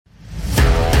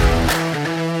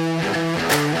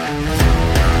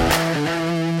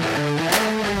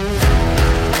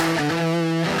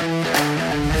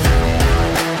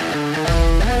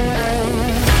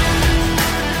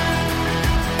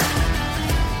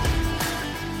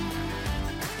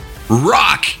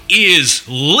Rock is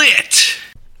lit.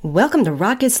 Welcome to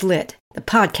Rock is Lit, the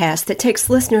podcast that takes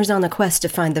listeners on a quest to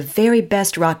find the very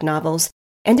best rock novels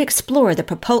and explore the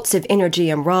propulsive energy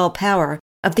and raw power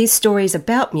of these stories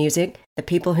about music, the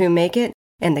people who make it,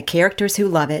 and the characters who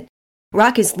love it.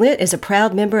 Rock is Lit is a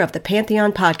proud member of the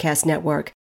Pantheon Podcast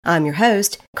Network. I'm your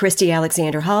host, Christy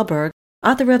Alexander Hallberg,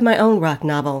 author of my own rock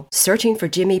novel, Searching for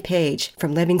Jimmy Page,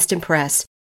 from Livingston Press.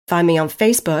 Find me on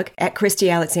Facebook at Christy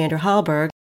Alexander Hallberg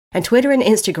and Twitter and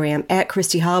Instagram at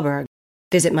Christy Hallberg.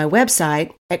 Visit my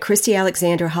website at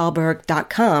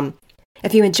ChristyAlexanderHallberg.com.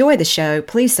 If you enjoy the show,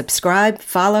 please subscribe,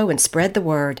 follow, and spread the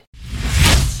word.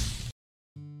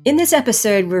 In this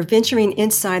episode, we're venturing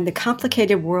inside the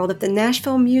complicated world of the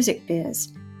Nashville music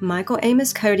biz. Michael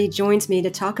Amos Cody joins me to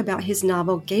talk about his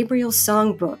novel Gabriel's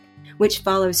Songbook, which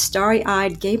follows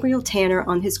starry-eyed Gabriel Tanner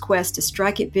on his quest to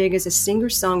strike it big as a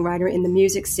singer-songwriter in the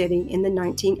Music City in the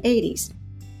 1980s.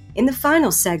 In the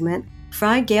final segment,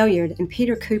 Frye, Gaillard, and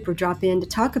Peter Cooper drop in to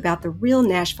talk about the real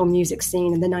Nashville music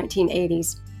scene in the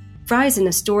 1980s. Frye is an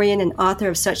historian and author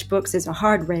of such books as A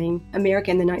Hard Rain, America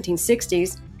in the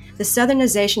 1960s, The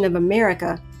Southernization of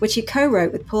America, which he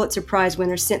co-wrote with Pulitzer Prize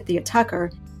winner Cynthia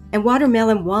Tucker, and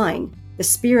Watermelon Wine, The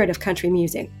Spirit of Country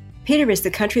Music. Peter is the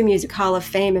Country Music Hall of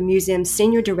Fame and Museum's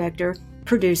senior director,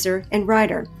 producer, and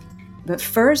writer. But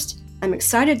first, I'm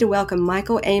excited to welcome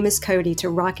Michael Amos Cody to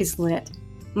Rock is Lit.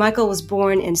 Michael was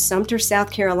born in Sumter, South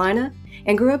Carolina,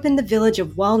 and grew up in the village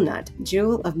of Walnut,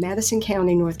 jewel of Madison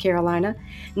County, North Carolina,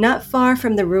 not far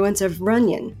from the ruins of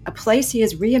Runyon, a place he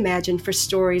has reimagined for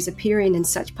stories appearing in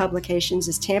such publications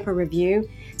as Tampa Review,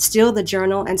 Still the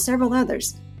Journal, and several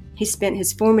others. He spent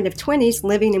his formative 20s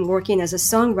living and working as a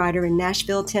songwriter in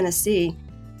Nashville, Tennessee,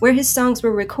 where his songs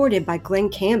were recorded by Glenn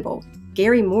Campbell,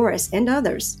 Gary Morris, and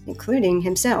others, including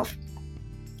himself.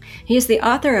 He is the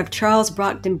author of Charles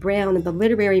Brockden Brown in the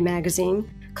literary magazine,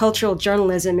 Cultural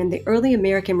Journalism in the Early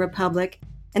American Republic,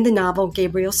 and the novel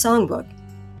Gabriel's Songbook.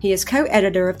 He is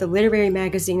co-editor of the literary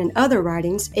magazine and other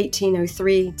writings,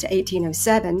 1803 to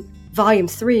 1807, Volume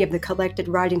 3 of the collected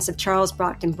writings of Charles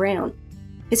Brockden Brown.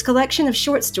 His collection of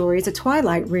short stories, A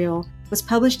Twilight Reel, was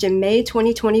published in May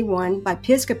 2021 by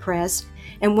Pisgah Press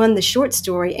and won the short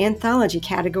story anthology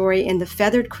category in the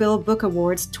Feathered Quill Book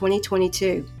Awards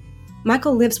 2022.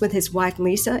 Michael lives with his wife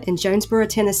Lisa in Jonesboro,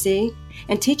 Tennessee,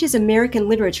 and teaches American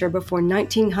literature before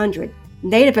 1900,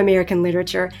 Native American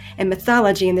literature, and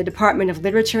mythology in the Department of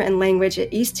Literature and Language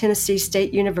at East Tennessee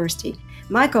State University.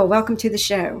 Michael, welcome to the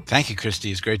show. Thank you,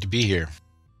 Christy. It's great to be here.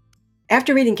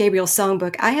 After reading Gabriel's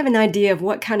Songbook, I have an idea of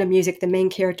what kind of music the main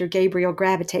character Gabriel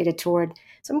gravitated toward,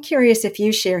 so I'm curious if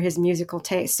you share his musical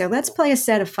taste. So let's play a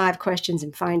set of 5 questions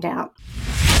and find out.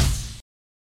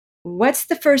 What's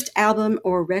the first album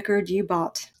or record you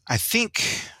bought? I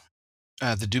think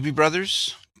the Doobie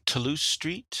Brothers, Toulouse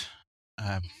Street,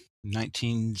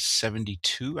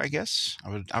 1972, I guess. I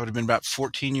would have been about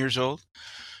 14 years old,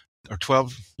 or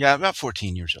 12. Yeah, about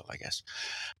 14 years old, I guess.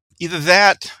 Either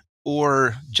that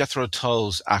or Jethro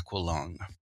Tull's Aqualung.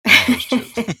 Those two.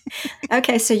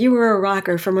 Okay, so you were a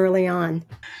rocker from early on.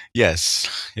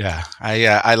 Yes, yeah.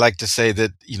 I like to say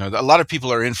that a lot of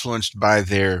people are influenced by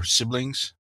their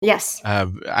siblings. Yes.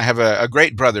 I have a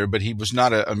great brother, but he was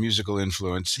not a musical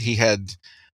influence. He had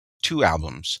 2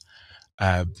 albums,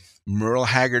 Merle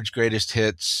Haggard's Greatest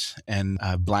Hits and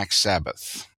Black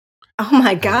Sabbath. Oh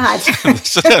my God!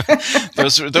 So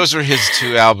those are his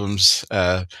 2 albums.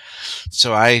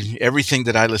 So everything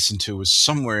that I listened to was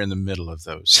somewhere in the middle of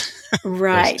those.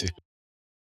 Right. Those 2.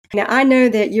 Now, I know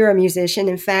that you're a musician.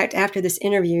 In fact, after this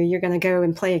interview, you're going to go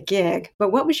and play a gig. But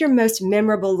what was your most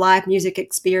memorable live music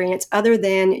experience other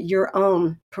than your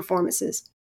own performances?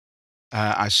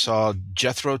 I saw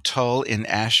Jethro Tull in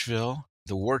Asheville,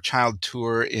 the War Child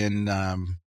tour in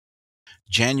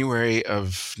January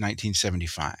of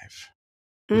 1975,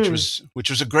 which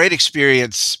was a great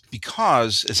experience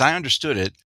because, as I understood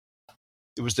it,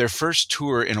 it was their first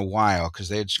tour in a while because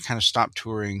they had kind of stopped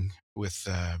touring with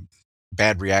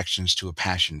bad reactions to a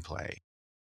Passion play.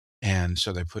 And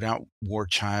so they put out War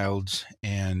Child,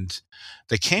 and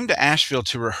they came to Asheville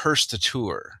to rehearse the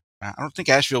tour. I don't think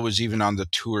Asheville was even on the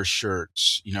tour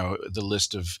shirts, the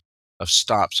list of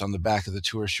stops on the back of the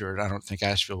tour shirt. I don't think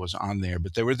Asheville was on there,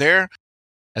 but they were there,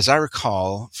 as I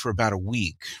recall, for about a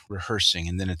week rehearsing.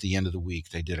 And then at the end of the week,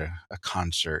 they did a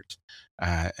concert,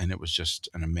 and it was just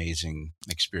an amazing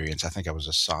experience. I think I was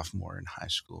a sophomore in high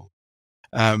school.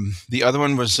 The other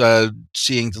one was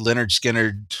seeing the Leonard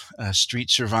Skinner Street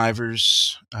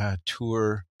Survivors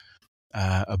tour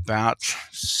about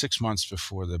 6 months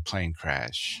before the plane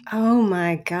crash. Oh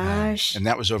my gosh. And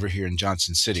that was over here in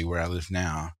Johnson City, where I live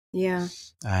now. Yeah.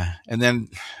 And then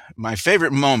my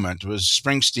favorite moment was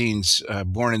Springsteen's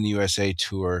Born in the USA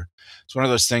tour. It's one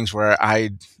of those things where I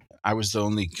was the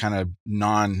only kind of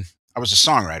I was a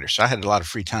songwriter, so I had a lot of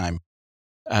free time,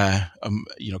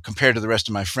 compared to the rest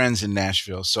of my friends in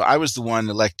Nashville. So I was the one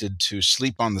elected to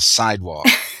sleep on the sidewalk.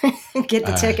 Get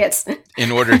the tickets.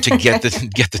 In order to get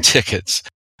the tickets.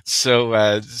 So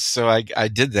I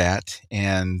did that,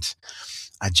 and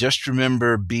I just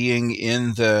remember being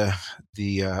in the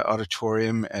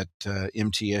auditorium at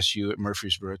MTSU at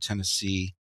Murfreesboro,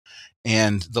 Tennessee,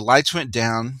 and the lights went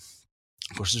down.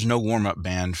 Of course, there's no warm-up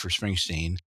band for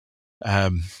Springsteen.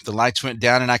 The lights went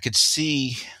down, and I could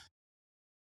see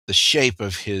the shape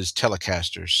of his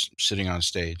Telecasters sitting on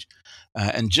stage.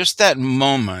 And just that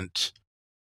moment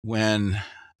when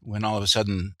all of a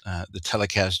sudden the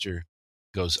Telecaster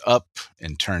goes up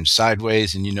and turns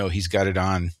sideways, and he's got it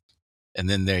on. And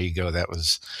then there you go. That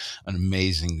was an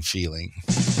amazing feeling.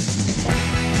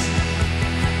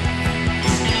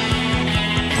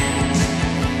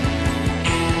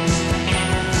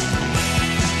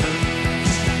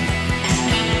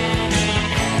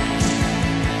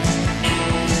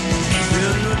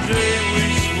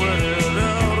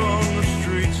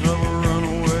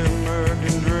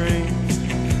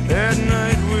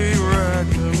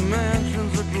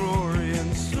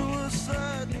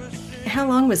 How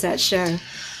long was that show?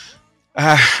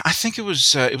 I think it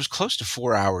was close to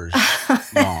 4 hours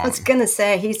long. I was gonna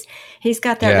say he's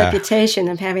got that reputation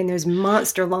of having those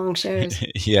monster long shows.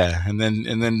 Yeah, and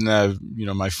then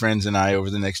my friends and I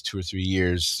over the next 2 or 3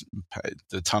 years,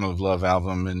 the Tunnel of Love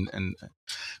album, and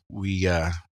we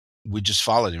just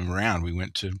followed him around. We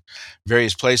went to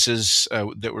various places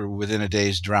that were within a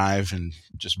day's drive, and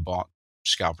just bought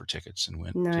scalper tickets and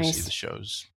went to see the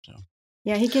shows. So.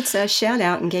 Yeah, he gets a shout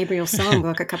out in Gabriel's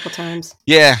Songbook a couple times.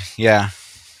 Yeah.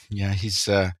 He's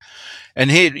and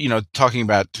he, talking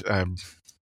about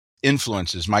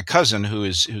influences. My cousin, who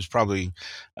is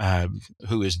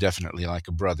definitely like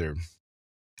a brother,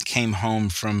 came home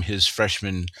from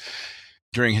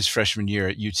during his freshman year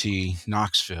at UT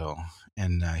Knoxville,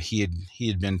 and he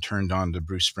had been turned on to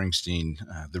Bruce Springsteen,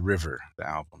 The River, the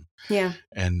album. Yeah,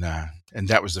 and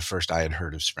that was the first I had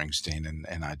heard of Springsteen,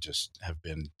 and I just have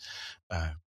been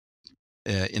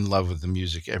in love with the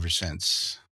music ever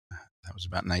since. That was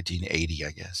about 1980,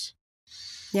 I guess.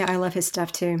 Yeah, I love his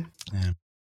stuff too. Yeah.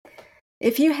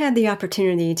 If you had the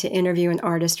opportunity to interview an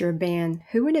artist or a band,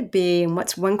 who would it be, and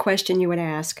what's one question you would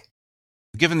ask?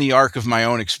 Given the arc of my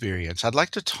own experience, I'd like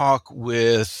to talk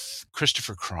with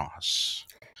Christopher Cross.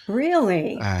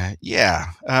 Really? Yeah.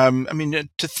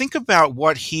 To think about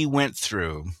what he went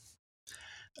through.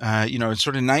 In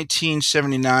sort of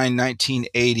 1979,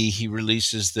 1980, he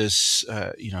releases this,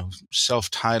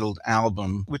 self-titled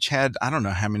album, which had, I don't know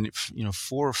how many,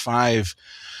 4 or 5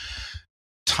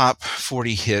 top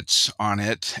 40 hits on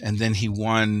it. And then he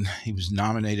was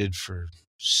nominated for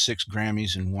 6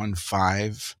 Grammys and won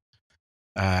 5.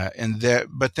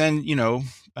 But then,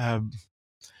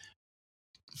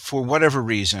 for whatever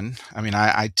reason,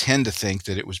 I tend to think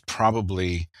that it was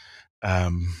probably,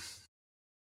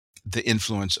 the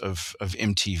influence of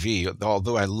MTV.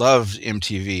 Although I loved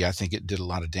MTV, I think it did a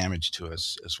lot of damage to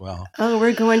us as well. Oh,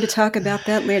 we're going to talk about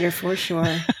that later for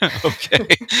sure. Okay.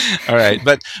 All right.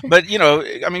 But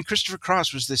Christopher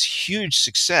Cross was this huge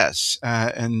success,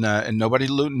 and nobody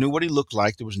knew what he looked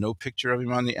like. There was no picture of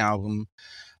him on the album.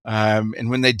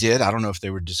 And when they did, I don't know if they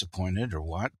were disappointed or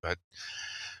what, but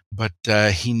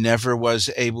he never was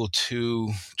able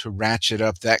to ratchet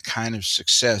up that kind of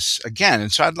success again.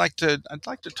 And so I'd like to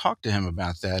talk to him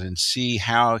about that and see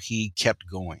how he kept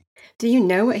going. Do you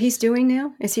know what he's doing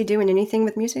now? Is he doing anything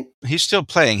with music? He's still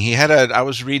playing. I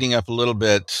was reading up a little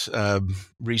bit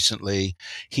recently.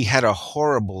 He had a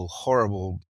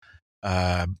horrible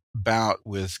bout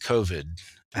with COVID.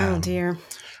 Oh dear.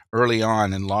 Early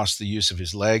on, and lost the use of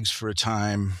his legs for a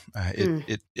time.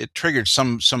 It triggered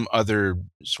some other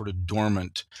sort of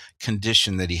dormant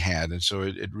condition that he had, and so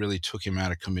it really took him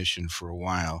out of commission for a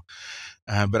while.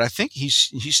 But I think he's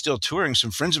still touring.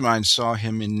 Some friends of mine saw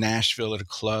him in Nashville at a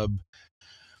club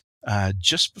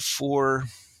just before,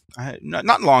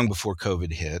 not long before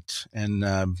COVID hit, and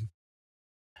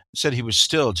said he was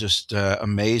still just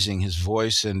amazing, his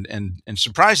voice, and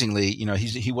surprisingly,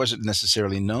 he wasn't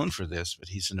necessarily known for this, but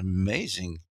he's an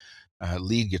amazing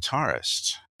lead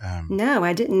guitarist. No,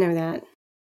 I didn't know that.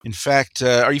 In fact,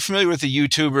 are you familiar with the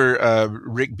YouTuber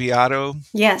Rick Beato?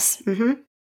 Yes. Mm-hmm.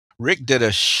 Rick did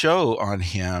a show on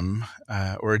him,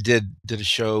 or did a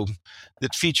show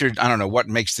that featured, I don't know, What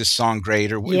Makes This Song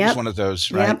Great, or it was one of those,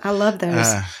 right? Yep, I love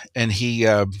those. And he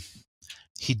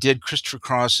he did Christopher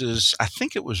Cross's, I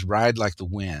think it was Ride Like the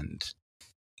Wind.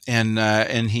 And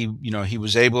he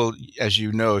was able, as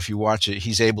you know, if you watch it,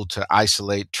 he's able to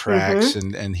isolate tracks,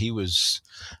 and he was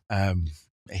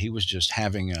just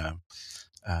having a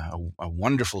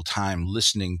wonderful time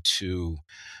listening to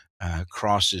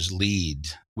Cross's lead,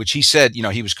 which he said,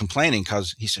 he was complaining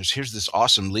because he says, here's this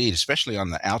awesome lead, especially on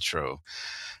the outro,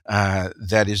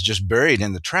 that is just buried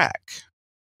in the track,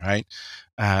 right?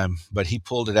 But he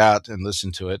pulled it out and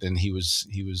listened to it, and he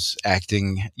was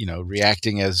acting,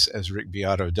 reacting as Rick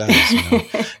Beato does,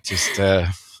 just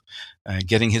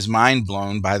getting his mind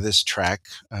blown by this track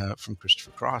from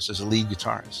Christopher Cross as a lead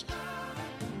guitarist.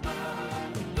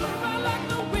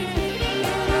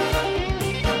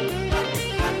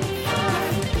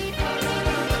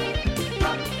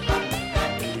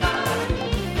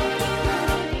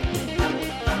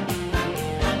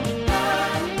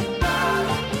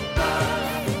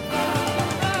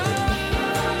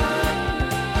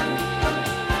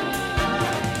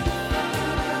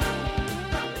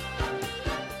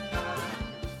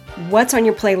 What's on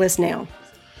your playlist now?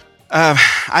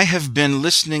 I have been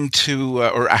listening to,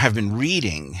 or I have been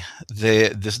reading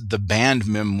the band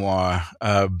memoir,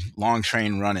 Long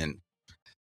Train Runnin',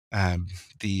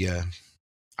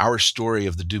 Our Story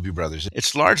of the Doobie Brothers.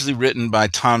 It's largely written by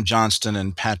Tom Johnston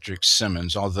and Patrick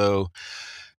Simmons, although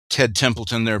Ted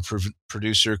Templeton, their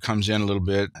producer, comes in a little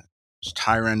bit. There's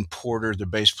Tyrone Porter, the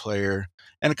bass player,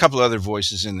 and a couple other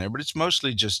voices in there, but it's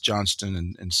mostly just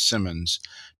Johnston and Simmons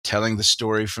telling the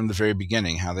story from the very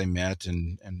beginning, how they met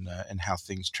and how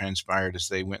things transpired as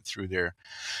they went through their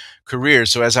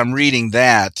careers. So as I'm reading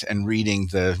that and reading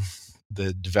the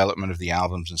development of the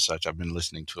albums and such, I've been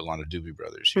listening to a lot of Doobie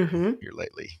Brothers here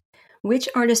lately. Which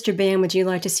artist or band would you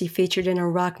like to see featured in a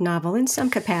rock novel in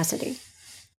some capacity?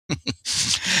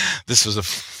 This was a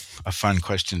fun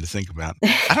question to think about.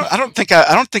 I don't think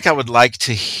I would like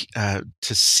to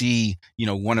see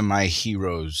one of my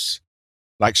heroes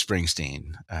like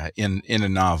Springsteen in a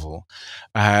novel,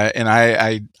 and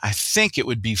I think it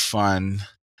would be fun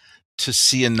to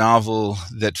see a novel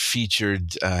that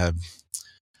featured the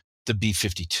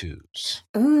B-52s.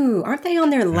 Ooh, aren't they on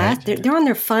their last? Right? They're on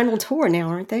their final tour now,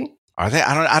 aren't they? Are they?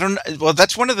 I don't. Well,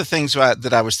 that's one of the things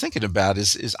that I was thinking about.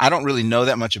 Is I don't really know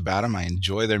that much about them. I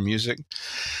enjoy their music,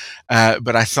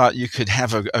 but I thought you could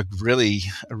have a really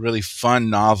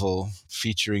fun novel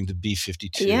featuring the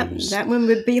B-52s. Yep, that one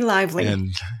would be lively.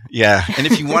 And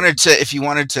if you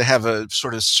wanted to have a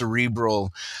sort of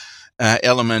cerebral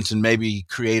element and maybe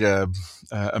create a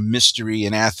mystery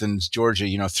in Athens, Georgia,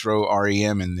 throw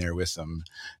REM in there with them,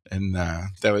 and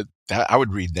I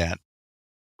would read that.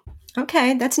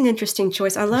 Okay, that's an interesting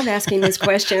choice. I love asking this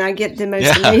question. I get the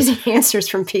most amazing answers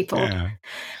from people. Yeah.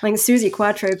 Like Susie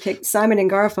Quattro picked Simon and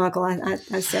Garfunkel.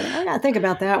 I said, I got to think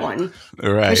about that one.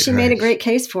 Right. But she made a great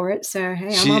case for it. So,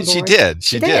 hey, I'm on board.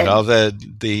 She did. All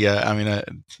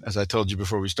as I told you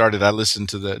before we started, I listened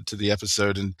to the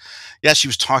episode, and she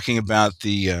was talking about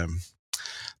the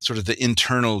sort of the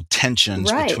internal tensions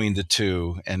between the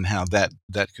two, and how that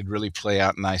could really play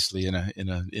out nicely in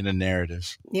a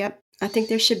narrative. Yep. I think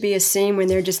there should be a scene when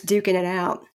they're just duking it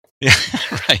out. Yeah,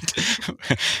 right.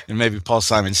 And maybe Paul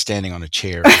Simon's standing on a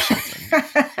chair or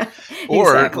something.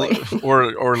 or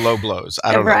low blows.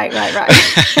 I don't know. Right.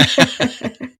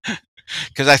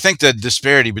 Because I think the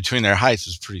disparity between their heights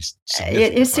is pretty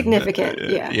significant. It is significant,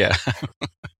 yeah.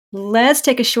 Let's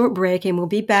take a short break, and we'll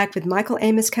be back with Michael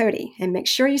Amos Cody. And make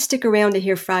sure you stick around to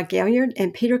hear Frye Gaillard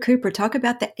and Peter Cooper talk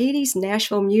about the 80s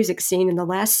Nashville music scene in the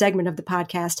last segment of the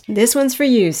podcast. This one's for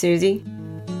you, Susie.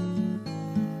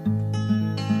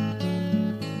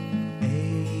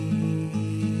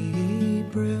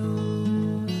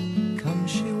 April, come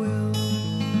she will,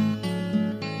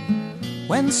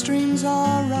 when streams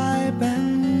are ripe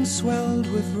and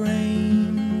swelled with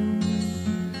rain.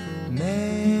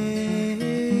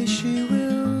 May she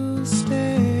will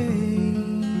stay,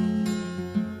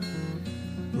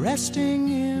 resting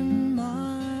in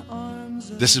my arms.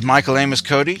 This is Michael Amos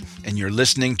Cody, and you're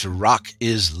listening to Rock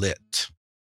is Lit.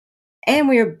 And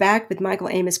we are back with Michael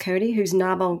Amos Cody, whose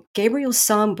novel Gabriel's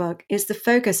Songbook is the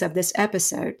focus of this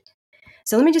episode.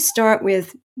 So let me just start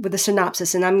with a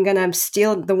synopsis, and I'm going to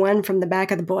steal the one from the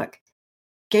back of the book.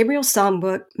 Gabriel's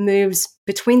Songbook moves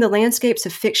between the landscapes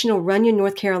of fictional Runyon,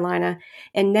 North Carolina,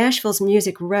 and Nashville's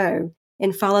Music Row,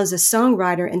 and follows a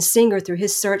songwriter and singer through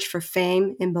his search for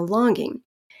fame and belonging.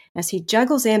 As he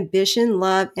juggles ambition,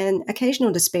 love, and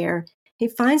occasional despair, he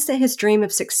finds that his dream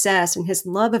of success and his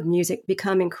love of music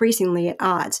become increasingly at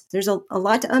odds. There's a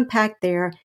lot to unpack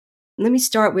there. Let me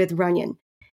start with Runyon.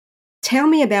 Tell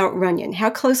me about Runyon. How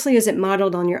closely is it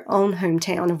modeled on your own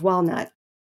hometown of Walnut?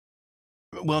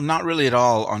 Well, not really at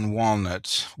all on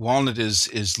Walnut. Walnut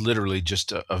is literally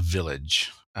just a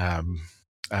village.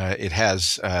 It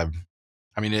has, I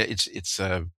mean, it's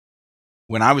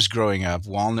when I was growing up,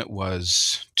 Walnut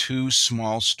was two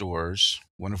small stores,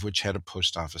 one of which had a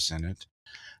post office in it.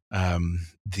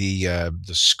 The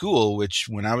school, which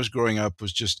when I was growing up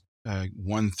was just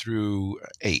 1 through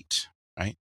 8,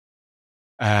 right?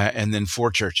 And then 4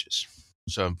 churches.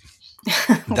 So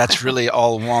that's Wow. really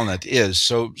all Walnut is.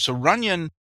 So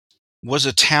Runyon was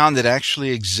a town that actually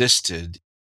existed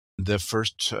the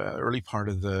first early part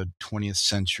of the 20th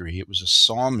century. It was a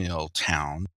sawmill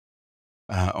town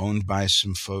owned by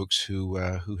some folks who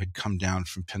had come down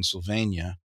from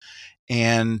Pennsylvania,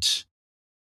 and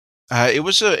it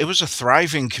was a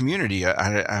thriving community.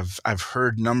 I've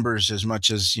heard numbers as much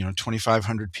as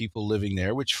 2,500 people living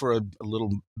there, which for a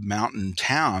little mountain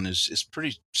town is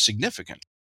pretty significant.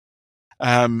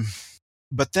 Um,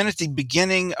 but then at the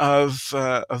beginning of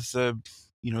the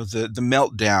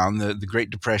meltdown, the Great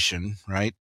Depression,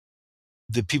 right?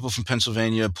 The people from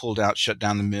Pennsylvania pulled out, shut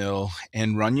down the mill,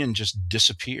 and Runyon just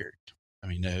disappeared. I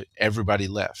mean, everybody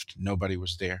left. Nobody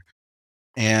was there.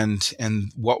 And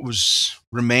what was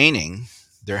remaining,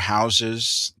 their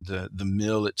houses, the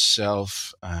mill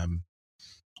itself,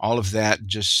 all of that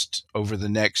just over the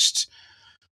next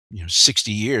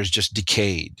 60 years just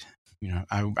decayed.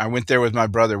 I went there with my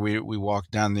brother. We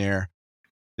walked down there.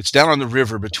 It's down on the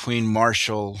river between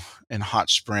Marshall and Hot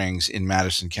Springs in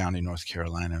Madison County, North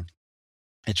Carolina.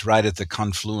 It's right at the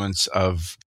confluence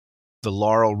of the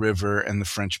Laurel River and the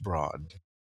French Broad.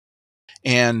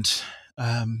 And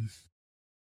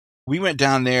we went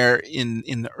down there in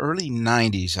the early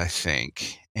 90s, I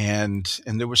think, and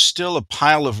there was still a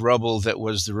pile of rubble that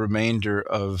was the remainder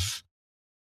of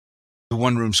the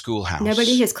one-room schoolhouse.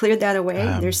 Nobody has cleared that away?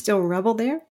 There's still rubble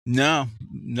there? No,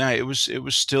 it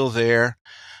was still there.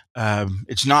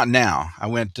 It's not now. I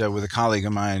went with a colleague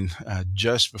of mine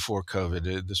just before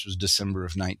COVID. This was December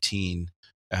of 19,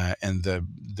 and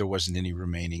there wasn't any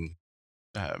remaining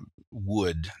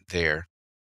wood there.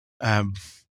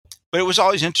 But it was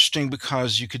always interesting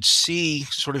because you could see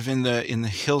sort of in the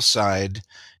hillside,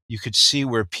 you could see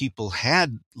where people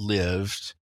had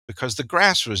lived because the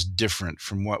grass was different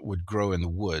from what would grow in the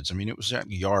woods. I mean, it was that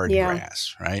yard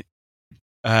grass, right?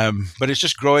 But it's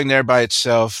just growing there by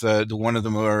itself. The one of the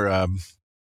more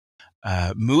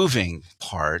moving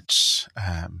parts,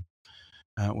 one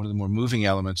of the more moving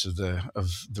elements of the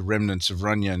remnants of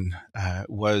Runyon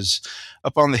was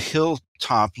up on the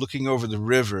hilltop, looking over the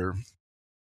river.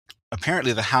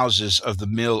 Apparently, the houses of the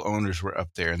mill owners were up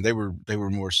there, and they were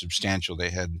more substantial. They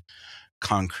had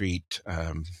concrete,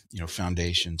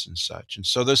 foundations and such, and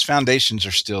so those foundations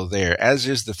are still there, as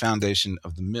is the foundation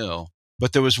of the mill.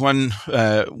 But there was one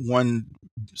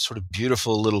sort of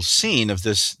beautiful little scene of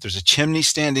this. There's a chimney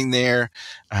standing there,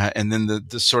 and then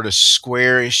the sort of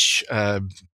squarish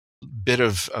bit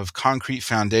of concrete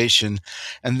foundation,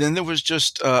 and then there was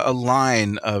just a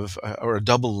line of or a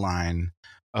double line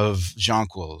of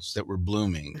jonquils that were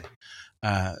blooming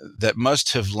that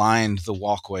must have lined the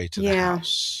walkway to the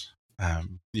house.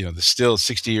 Still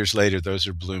 60 years later, those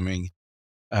are blooming.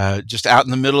 Just out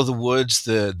in the middle of the woods,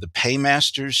 the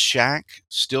paymaster's shack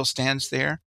still stands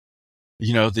there.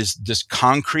 This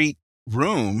concrete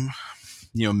room,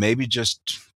 maybe just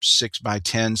 6 by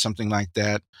 10, something like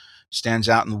that, stands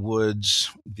out in the woods.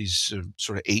 These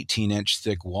sort of 18-inch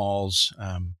thick walls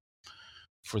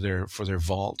for their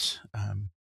vault.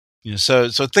 So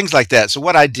things like that. So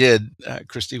what I did,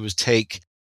 Christy, was take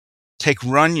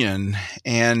Runyon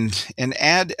and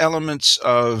add elements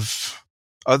of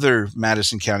other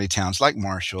Madison County towns like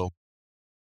Marshall,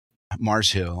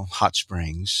 Mars Hill, Hot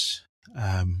Springs.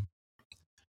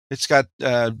 It's got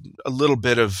a little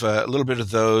bit of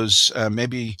those.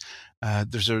 Maybe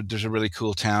there's a really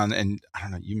cool town, and I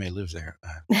don't know. You may live there.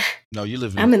 No, you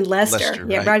live in. I'm in Leicester.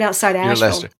 Yeah, right outside Asheville. You're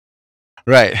Leicester.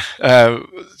 Right.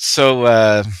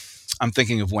 So I'm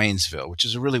thinking of Waynesville, which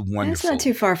is a really wonderful. That's not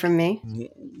too far from me.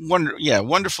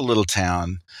 Wonderful little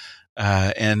town,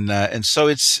 and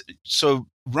so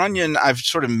Runyon. I've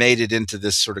sort of made it into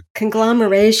this sort of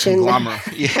conglomeration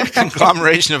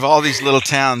of all these little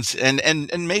towns,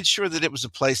 and made sure that it was a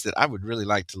place that I would really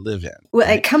like to live in. Well,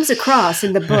 it comes across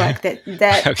in the book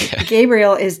that okay.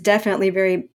 Gabriel is definitely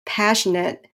very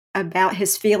passionate about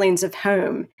his feelings of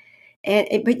home.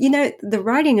 But the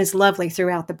writing is lovely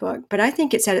throughout the book, but I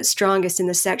think it's at its strongest in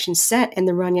the section set in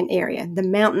the Runyon area, the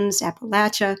mountains,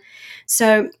 Appalachia.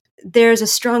 So there's a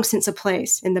strong sense of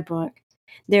place in the book.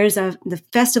 There's the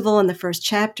festival in the first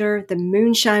chapter, the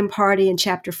moonshine party in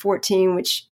chapter 14,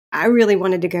 which I really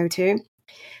wanted to go to.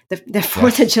 the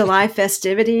 4th of July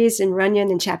festivities in Runyon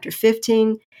in chapter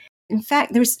 15. In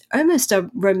fact, there's almost a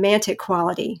romantic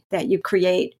quality that you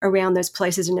create around those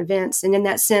places and events. And in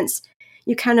that sense,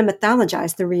 you kind of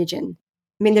mythologize the region.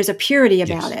 I mean, there's a purity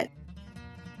about it.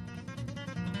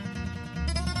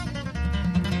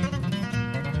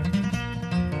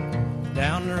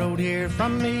 Down the road here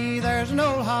from me, there's an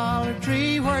old holler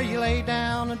tree where you lay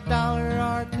down $1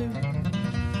 or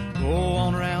two. Go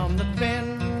on around the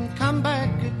bend, come back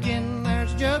again.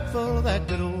 There's a jug full of that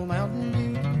good old Mountain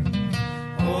Dew.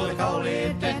 Oh, they call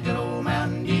it that good old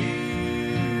Mountain Dew,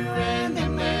 and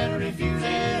them that refuse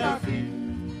it are few.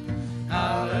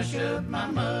 I'll hush up my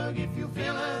mug if you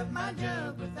fill up my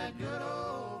jug with that good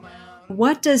old Mountain.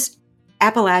 What does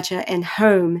Appalachia and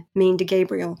home mean to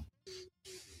Gabriel?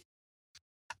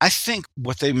 I think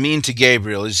what they mean to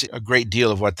Gabriel is a great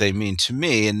deal of what they mean to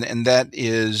me, and that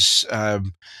is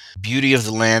beauty of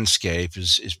the landscape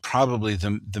is probably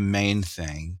the main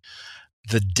thing.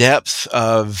 The depth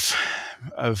of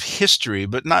history,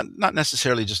 but not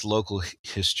necessarily just local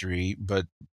history, but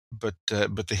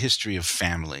the history of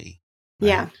family. Right?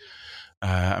 Yeah.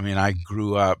 I mean, I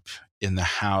grew up in the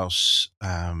house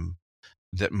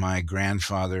that my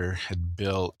grandfather had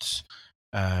built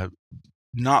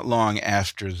not long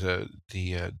after the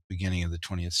beginning of the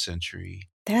 20th century.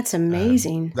 That's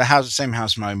amazing. The same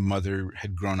house my mother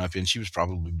had grown up in. She was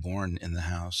probably born in the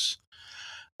house.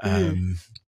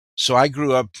 So I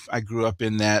grew up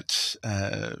in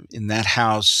that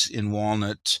house in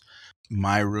Walnut.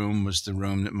 My room was the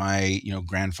room that my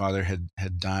grandfather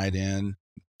had died in,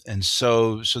 and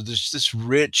so there's this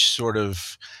rich sort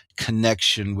of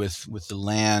connection with the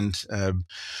land.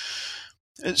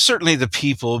 Certainly the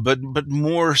people, but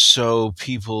more so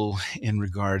people in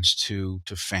regards to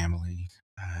family.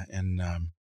 And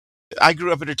I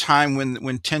grew up at a time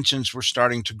when tensions were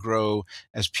starting to grow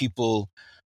as people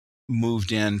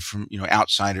moved in from,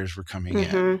 outsiders were coming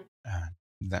in,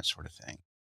 that sort of thing.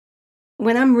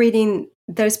 When I'm reading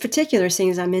those particular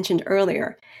scenes I mentioned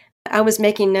earlier, I was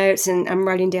making notes and I'm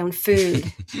writing down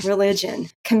food, religion,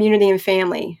 community and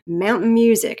family, mountain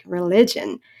music,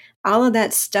 religion. All of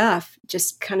that stuff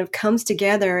just kind of comes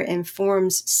together and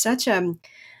forms such a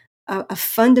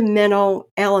fundamental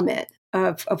element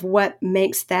of what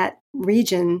makes that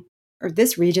region, or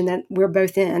this region that we're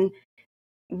both in,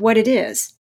 what it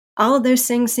is. All of those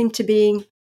things seem to be,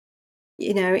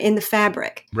 in the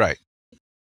fabric. Right.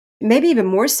 Maybe even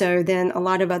more so than a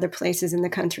lot of other places in the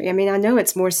country. I mean, I know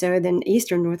it's more so than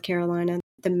Eastern North Carolina.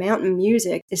 The mountain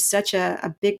music is such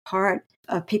a big part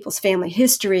of people's family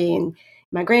history. And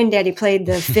my granddaddy played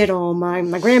the fiddle. My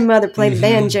grandmother played the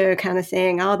banjo kind of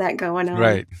thing, all that going on.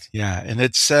 Right. Yeah. And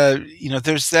it's,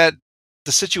 there's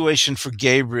the situation for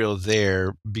Gabriel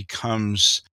there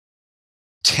becomes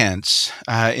tense.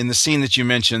 In the scene that you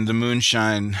mentioned, the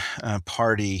moonshine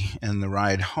party and the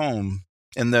ride home,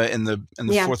 and the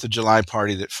 4th of July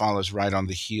party that follows right on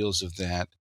the heels of that,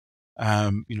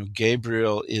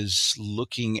 Gabriel is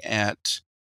looking at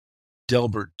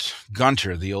Delbert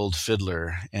Gunter, the old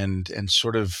fiddler, and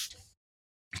sort of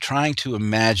trying to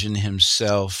imagine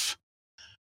himself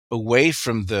away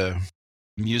from the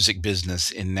music business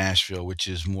in Nashville, which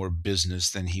is more business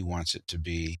than he wants it to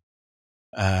be,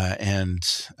 and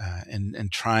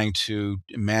trying to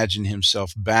imagine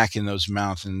himself back in those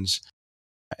mountains.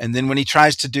 And then when he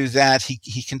tries to do that,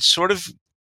 he can sort of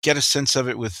get a sense of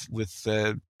it with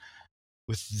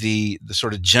the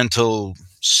sort of gentle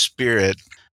spirit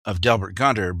of Delbert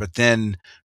Gunter. But then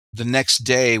the next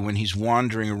day, when he's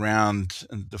wandering around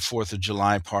the 4th of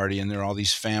July party and there are all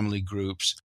these family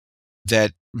groups,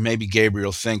 that maybe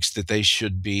Gabriel thinks that they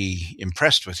should be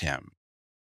impressed with him,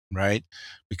 right?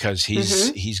 Because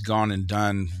he's gone and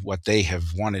done what they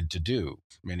have wanted to do,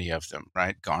 many of them,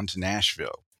 right? Gone to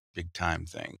Nashville, big time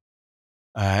thing.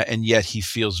 And yet he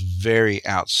feels very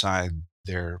outside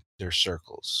their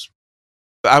circles.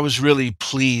 I was really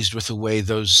pleased with the way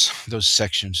those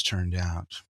sections turned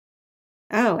out.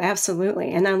 Oh,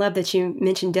 absolutely. And I love that you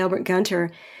mentioned Delbert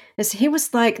Gunter. He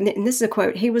was like, and this is a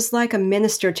quote, he was like a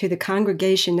minister to the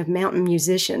congregation of mountain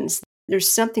musicians.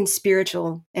 There's something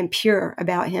spiritual and pure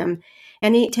about him.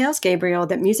 And he tells Gabriel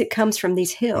that music comes from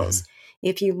these hills.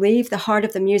 If you leave the heart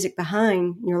of the music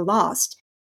behind, you're lost.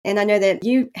 And I know that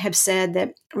you have said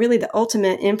that really the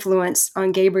ultimate influence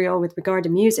on Gabriel with regard to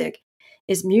music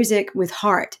is music with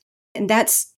heart. And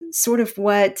that's sort of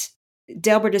what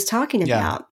Delbert is talking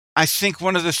about. I think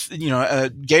one of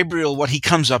the, Gabriel, what he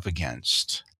comes up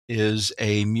against is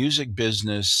a music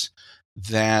business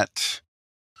that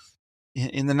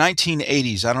in the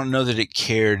 1980s, I don't know that it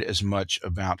cared as much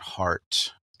about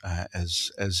heart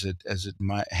as it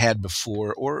had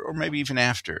before, or maybe even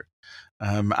after.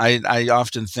 I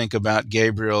often think about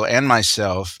Gabriel and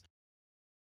myself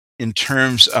in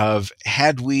terms of,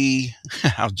 had we,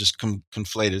 I'll just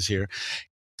conflate us here,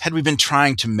 had we been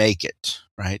trying to make it,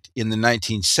 right, in the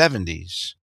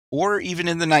 1970s or even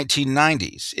in the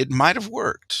 1990s, it might have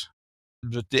worked.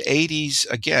 But the 80s,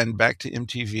 again, back to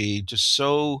MTV, just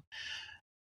so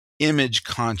image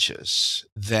conscious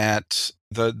that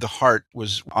the heart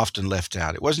was often left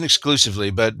out. It wasn't exclusively,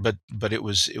 but it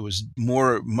was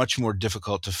much more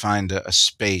difficult to find a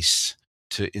space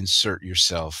to insert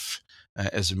yourself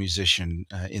as a musician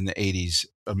in the 80s,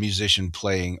 a musician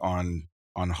playing on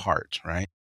heart, right?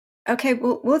 Okay,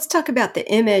 well, let's talk about the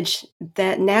image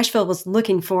that Nashville was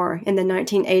looking for in the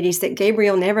 1980s that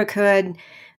Gabriel never could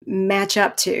match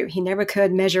up to. He never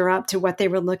could measure up to what they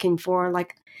were looking for,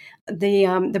 like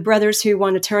the brothers who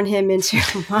want to turn him into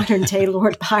modern day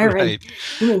Lord Byron. Right.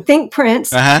 I mean, think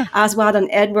Prince, Uh-huh. Oswald, and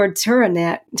Edward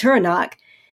Turanok.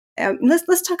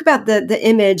 Let's talk about the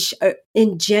image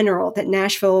in general that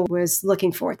Nashville was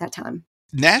looking for at that time.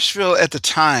 Nashville at the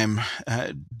time,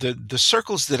 the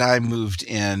circles that I moved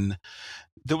in,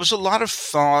 there was a lot of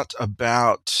thought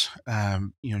about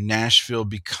Nashville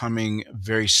becoming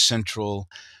very central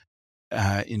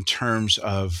in terms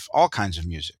of all kinds of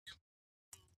music,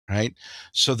 right?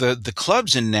 So the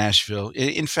clubs in Nashville,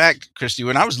 in fact, Christy,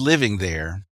 when I was living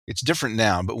there, it's different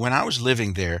now, but when I was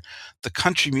living there, the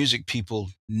country music people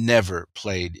never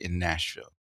played in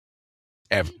Nashville,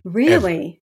 ever.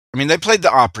 Really? I mean, they played the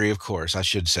Opry, of course. I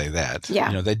should say that.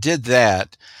 Yeah. They did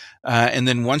that, and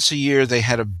then once a year they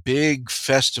had a big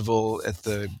festival at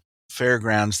the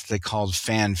fairgrounds that they called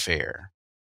Fanfare.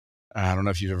 I don't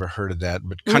know if you've ever heard of that,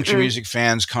 but country music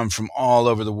fans come from all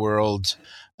over the world,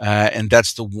 and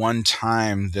that's the one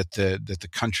time that the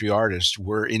country artists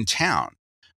were in town,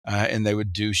 and they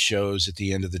would do shows at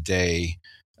the end of the day.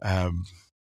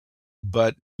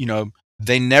 But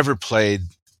they never played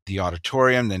the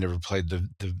auditorium. They never played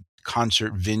the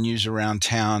concert venues around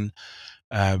town.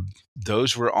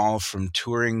 Those were all from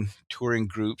touring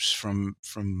groups from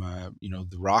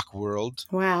the rock world,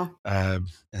 Wow, and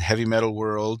heavy metal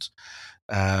world,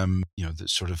 the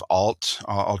sort of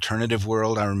alternative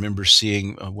world. I remember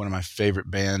seeing one of my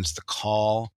favorite bands, The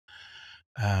Call,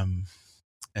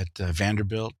 at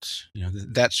Vanderbilt,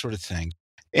 that sort of thing.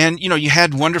 And you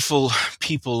had wonderful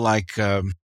people like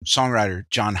songwriter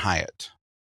John Hyatt.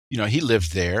 He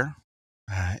lived there,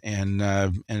 and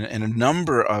a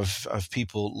number of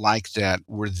people like that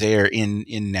were there in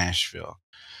Nashville.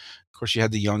 Of course, you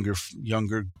had the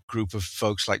younger group of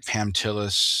folks like Pam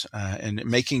Tillis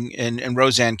and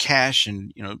Roseanne Cash,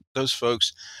 and those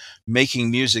folks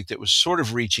making music that was sort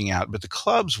of reaching out. But the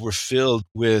clubs were filled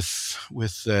with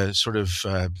sort of.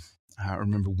 I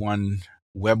remember one.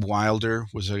 Webb Wilder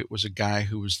was a guy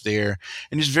who was there,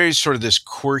 and he's very sort of this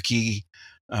quirky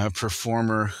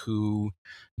performer who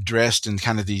dressed in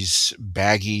kind of these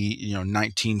baggy,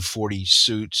 1940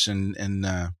 suits and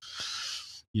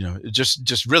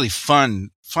just really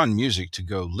fun music to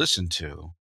go listen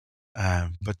to.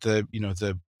 But the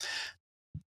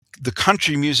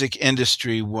country music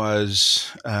industry was,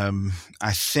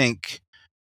 I think,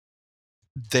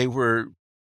 they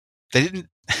didn't.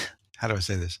 How do I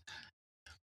say this?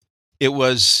 It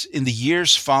was in the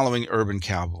years following Urban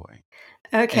Cowboy.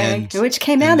 Okay, which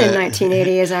came out in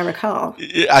 1980, as I recall.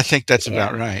 I think that's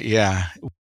about right, yeah.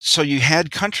 So you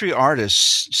had country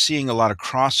artists seeing a lot of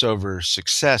crossover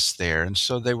success there, and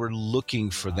so they were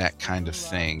looking for that kind of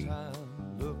thing.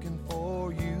 Looking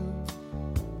for you.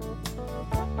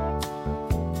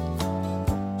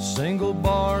 Single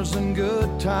bars and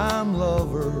good time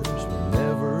lovers were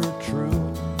never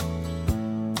true.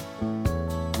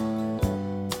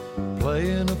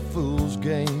 Playing a fool's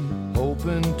game,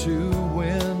 hoping to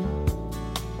win,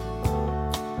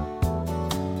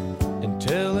 and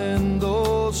telling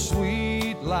those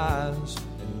sweet lies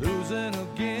and losing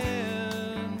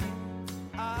again.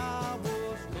 I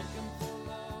was looking for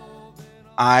love.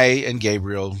 I and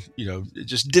Gabriel, it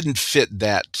just didn't fit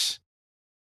that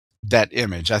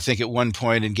image. I think at one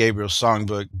point in Gabriel's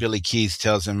songbook, Billy Keith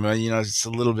tells him, well, it's a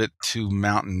little bit too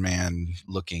mountain man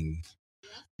looking,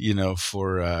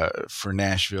 for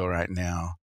Nashville right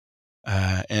now.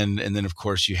 And then of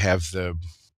course you have the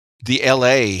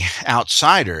LA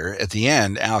outsider at the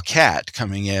end, Al Catt,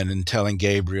 coming in and telling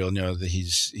Gabriel, that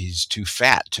he's too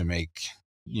fat to make,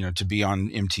 to be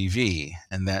on MTV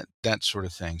and that sort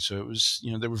of thing. So it was,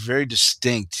 there were very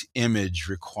distinct image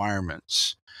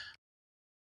requirements.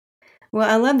 Well,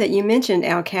 I love that you mentioned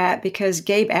Al Catt because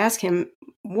Gabe asked him,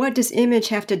 what does image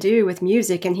have to do with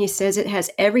music? And he says it has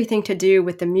everything to do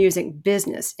with the music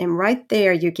business. And right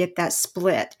there, you get that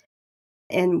split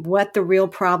and what the real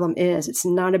problem is. It's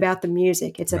not about the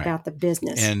music. It's Right. about the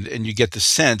business. And you get the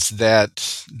sense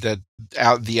that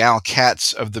the Al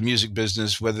Cats of the music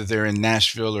business, whether they're in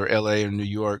Nashville or LA or New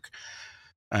York,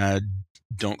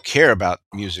 don't care about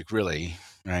music really,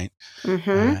 right?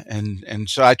 Mm-hmm. And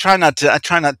so I try not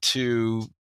to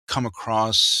come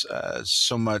across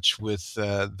so much with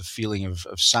the feeling of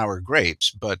sour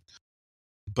grapes, but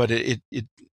it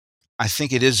I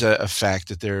think it is a fact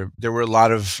that there were a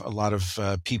lot of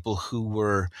people who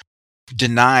were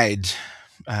denied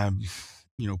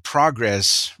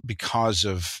progress because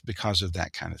of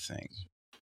that kind of thing.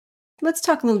 Let's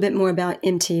talk a little bit more about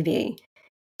MTV.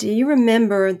 Do you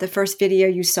remember the first video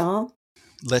you saw?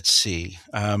 Let's see.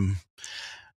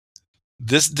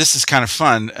 This is kind of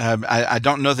fun. I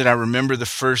don't know that I remember the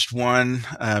first one.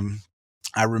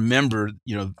 I remember,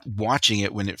 watching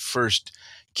it when it first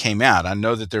came out. I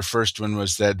know that their first one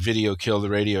was that video "Kill the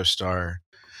Radio Star,"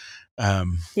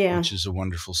 Yeah. which is a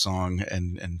wonderful song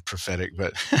and prophetic,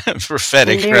 but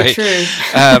prophetic, Very right? true.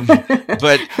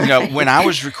 But when I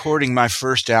was recording my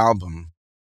first album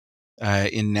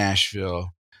in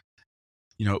Nashville,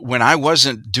 when I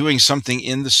wasn't doing something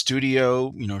in the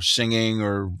studio, singing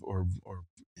or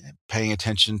paying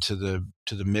attention to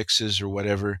the mixes or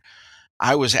whatever,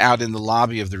 I was out in the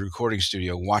lobby of the recording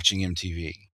studio watching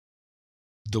MTV.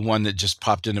 The one that just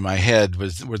popped into my head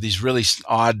were these really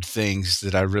odd things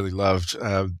that I really loved.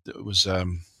 It was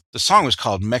the song was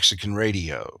called Mexican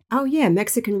Radio. Oh yeah,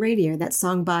 Mexican Radio. That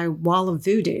song by Wall of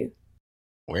Voodoo.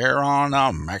 We're on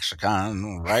a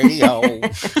Mexican radio.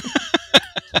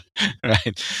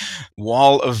 Right.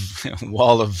 Wall of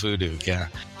Voodoo. Yeah.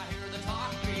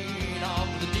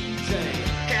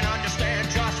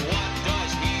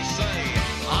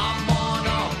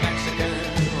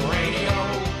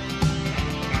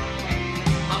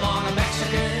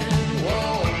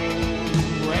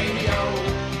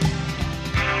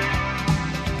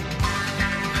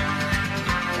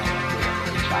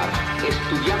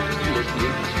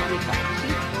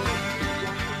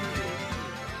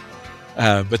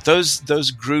 But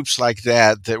those groups like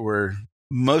that were,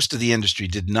 most of the industry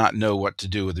did not know what to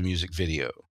do with the music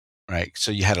video, right?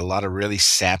 So you had a lot of really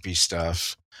sappy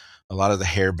stuff, a lot of the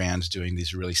hair bands doing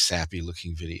these really sappy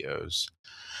looking videos.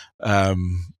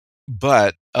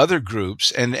 But other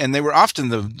groups, and they were often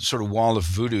the sort of Wall of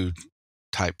Voodoo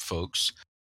type folks,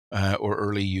 or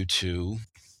early U2.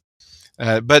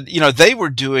 But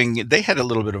they had a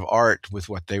little bit of art with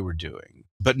what they were doing.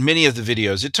 But many of the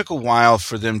videos, it took a while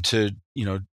for them to,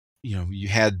 you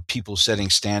had people setting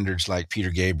standards like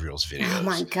Peter Gabriel's videos. Oh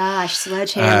my gosh,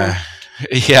 Sledgehammer.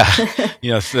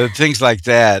 Yeah, so things like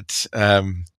that.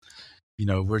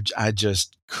 I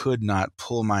just could not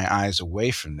pull my eyes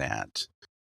away from that.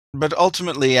 But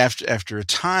ultimately, after a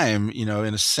time, in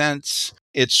a sense,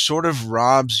 it sort of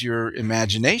robs your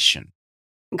imagination.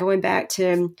 Going back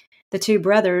to the two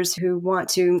brothers who want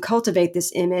to cultivate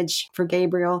this image for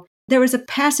Gabriel, there was a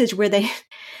passage where they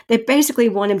basically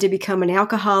want him to become an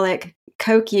alcoholic,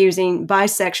 coke-using,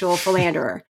 bisexual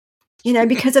philanderer.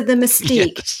 Because of the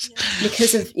mystique, Yes.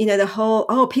 Because of, the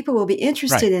whole, people will be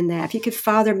interested in that. If you could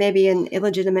father maybe an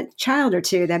illegitimate child or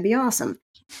two, that'd be awesome.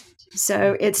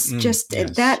 So it's just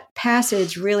that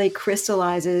passage really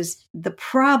crystallizes the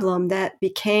problem that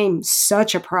became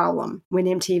such a problem when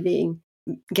MTV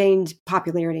gained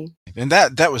popularity. And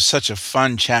that was such a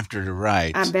fun chapter to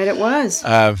write. I bet it was.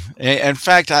 In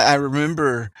fact, I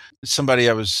remember somebody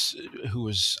I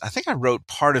think I wrote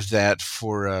part of that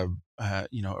for a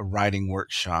writing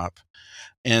workshop,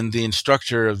 and the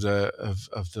instructor of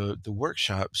the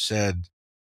workshop said,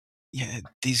 "Yeah,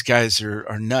 these guys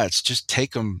are nuts. Just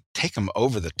take them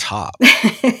over the top.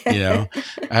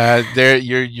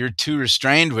 You're too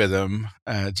restrained with them.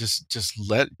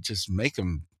 Just make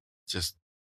them just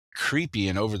creepy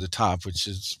and over the top," which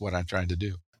is what I'm trying to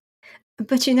do.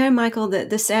 But Michael,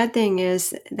 the sad thing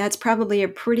is that's probably a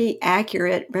pretty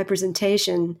accurate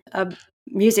representation of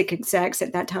music execs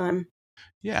at that time.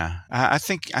 Yeah, I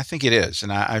think it is,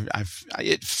 and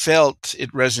it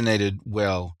resonated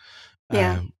well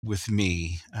with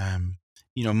me.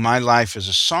 My life as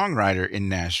a songwriter in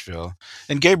Nashville,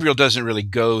 and Gabriel doesn't really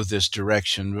go this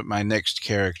direction, but my next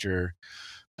character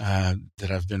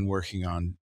that I've been working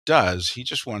on does. He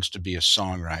just wants to be a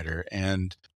songwriter,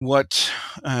 and what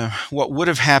would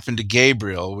have happened to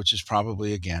Gabriel, which is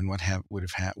probably again what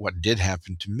did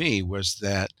happen to me, was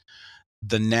that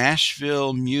the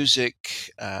Nashville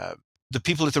music, the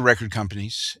people at the record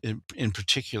companies in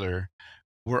particular,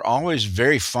 were always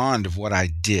very fond of what I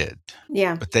did.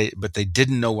 Yeah. But they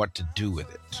didn't know what to do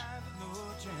with it.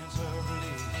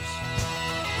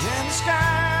 In the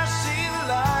sky, see the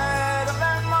light of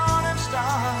that morning star.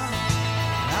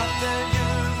 Out there you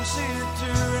can see it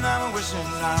too, and I'm wishing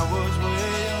I was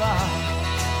where you are.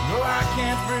 No, I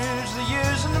can't bridge the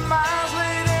years and the miles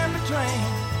laid in between.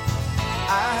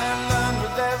 I have learned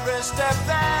with every step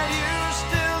that you're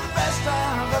still the best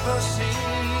I've ever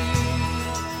seen.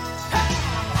 Hey!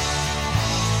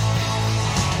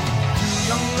 Two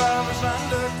young lovers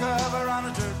undercover on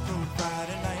a dirt road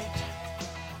Friday night.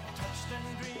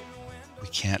 We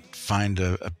can't find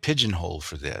a pigeonhole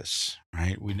for this,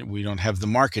 right? We don't have the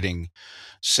marketing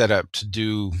set up to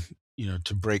do,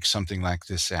 to break something like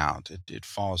this out. It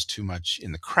falls too much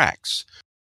in the cracks,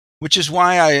 which is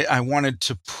why I wanted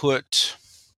to put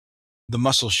the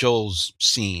Muscle Shoals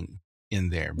scene in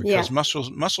there, because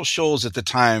Muscle Shoals at the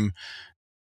time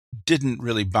didn't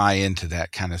really buy into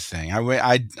that kind of thing.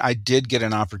 I did get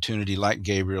an opportunity like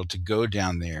Gabriel to go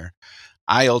down there.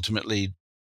 I ultimately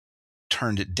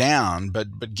turned it down,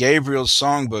 but Gabriel's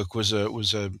Songbook was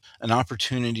an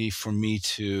opportunity for me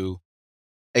to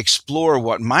explore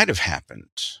what might have happened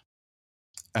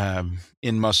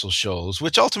in Muscle Shoals,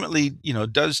 which ultimately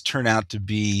does turn out to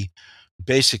be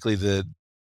basically a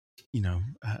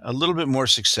little bit more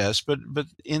success, but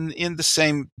in the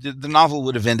same, the novel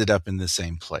would have ended up in the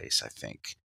same place, I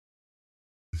think,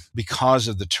 because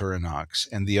of the Turanox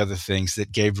and the other things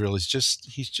that Gabriel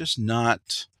he's just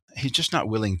not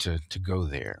willing to go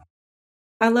there.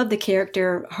 I love the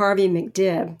character Harvey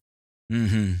McDibb.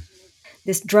 Mm-hmm.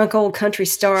 This drunk old country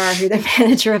star who the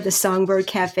manager of the Songbird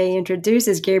Cafe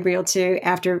introduces Gabriel to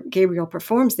after Gabriel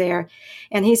performs there.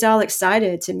 And he's all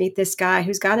excited to meet this guy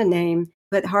who's got a name.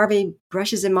 But Harvey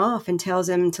brushes him off and tells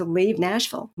him to leave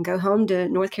Nashville and go home to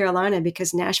North Carolina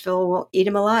because Nashville will eat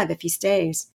him alive if he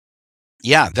stays.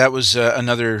 Yeah, that was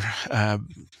another...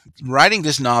 writing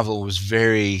this novel was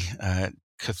very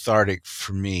cathartic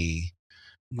for me.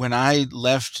 When I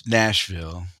left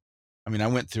Nashville, I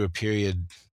went through a period,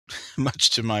 much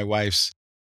to my wife's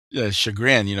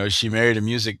chagrin. She married a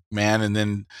music man,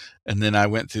 and then I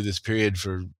went through this period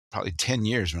for probably 10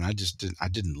 years when I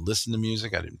didn't listen to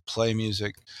music. I didn't play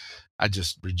music. I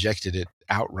just rejected it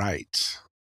outright.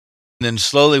 And then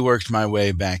slowly worked my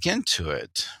way back into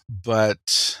it.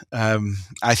 But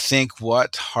I think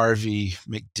what Harvey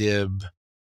McDibb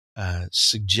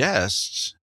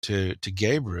suggests to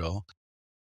Gabriel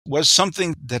was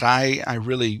something that I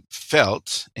really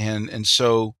felt, and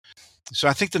so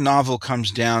I think the novel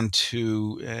comes down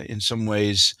to in some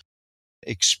ways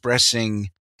expressing,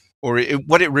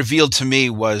 what it revealed to me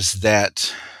was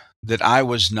that I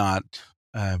was not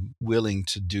willing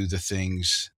to do the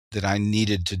things that I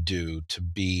needed to do to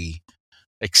be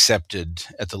accepted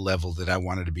at the level that I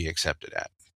wanted to be accepted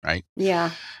at. Right.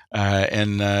 Yeah.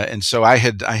 And so I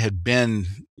had been,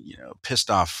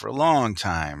 pissed off for a long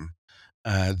time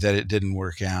that it didn't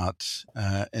work out.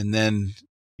 And then,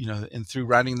 and through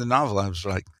writing the novel, I was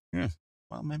like,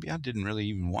 well, maybe I didn't really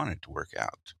even want it to work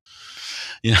out.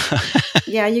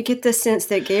 Yeah, you get the sense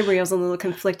that Gabriel's a little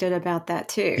conflicted about that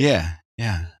too. Yeah.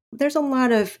 Yeah. There's a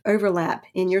lot of overlap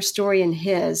in your story and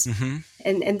his. Mm-hmm.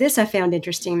 And this I found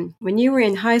interesting. When you were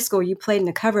in high school, you played in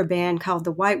a cover band called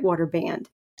the Whitewater Band.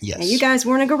 Yes. Now, you guys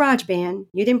weren't a garage band.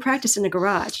 You didn't practice in a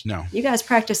garage. No. You guys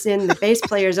practiced in the bass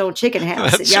player's old chicken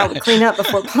house that y'all would clean up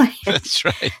before playing. That's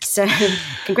right. So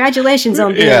congratulations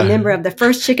on being a member of the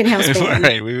first chicken house band.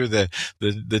 Right. We were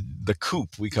the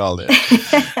coop, we called it.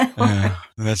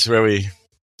 That's where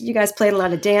you guys played a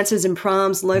lot of dances and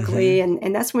proms locally, mm-hmm.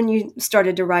 and that's when you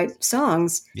started to write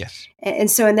songs. Yes.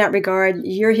 And so in that regard,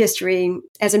 your history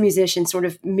as a musician sort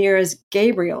of mirrors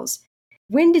Gabriel's.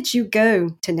 When did you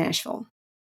go to Nashville?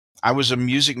 I was a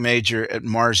music major at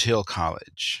Mars Hill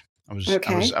College. I was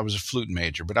a flute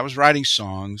major, but I was writing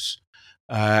songs.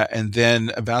 And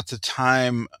then about the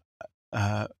time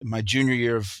my junior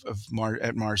year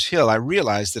at Mars Hill, I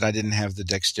realized that I didn't have the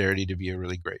dexterity to be a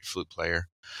really great flute player,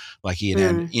 like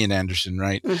Ian Anderson,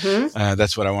 right? Mm-hmm.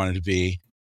 That's what I wanted to be.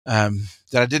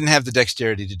 That I didn't have the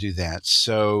dexterity to do that.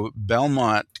 So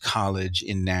Belmont College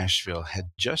in Nashville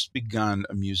had just begun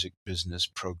a music business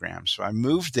program. So I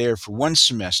moved there for one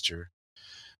semester,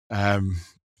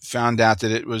 found out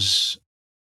that it was,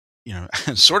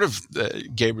 sort of the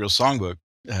Gabriel Songbook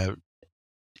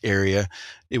area.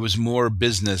 It was more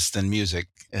business than music.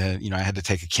 I had to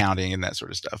take accounting and that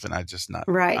sort of stuff. And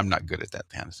I'm not good at that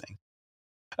kind of thing.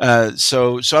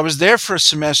 So I was there for a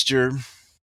semester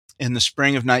in the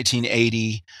spring of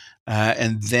 1980,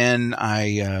 and then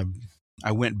I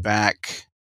went back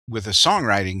with a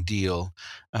songwriting deal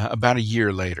about a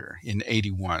year later in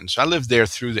 '81. So I lived there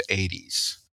through the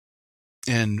 '80s,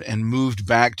 and moved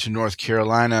back to North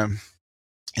Carolina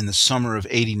in the summer of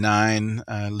 '89.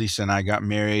 Lisa and I got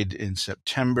married in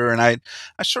September, and I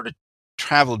sort of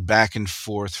traveled back and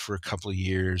forth for a couple of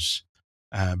years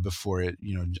before it,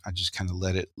 I just kind of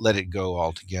let it go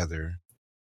altogether.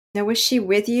 Now, was she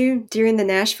with you during the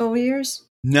Nashville years?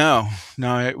 No,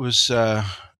 it was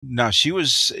no. She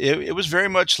was. It was very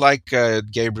much like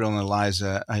Gabriel and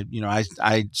Eliza.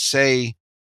 I'd say.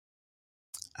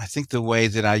 I think the way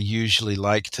that I usually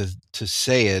like to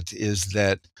say it is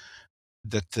that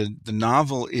the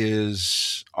novel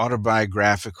is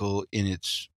autobiographical in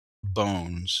its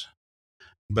bones,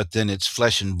 but then its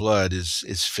flesh and blood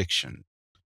is fiction.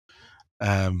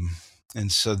 And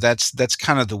so that's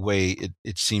kind of the way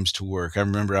it seems to work. I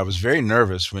remember I was very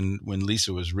nervous when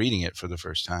Lisa was reading it for the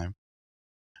first time.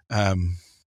 And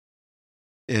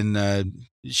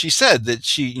she said that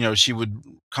she would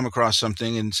come across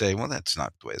something and say, "Well, that's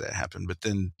not the way that happened." But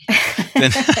then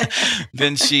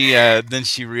then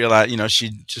she realized, she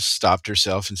just stopped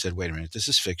herself and said, "Wait a minute, this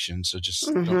is fiction, so just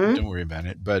don't worry about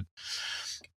it." But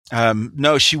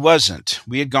no, she wasn't.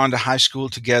 We had gone to high school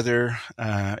together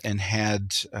and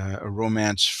had a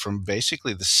romance from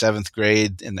basically the 7th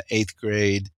grade and the 8th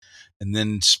grade, and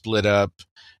then split up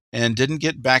and didn't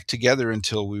get back together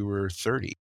until we were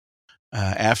 30.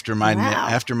 After my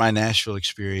Nashville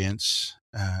experience,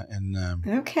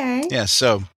 okay, yeah,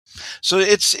 so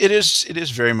it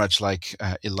is very much like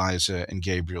Eliza and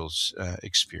Gabriel's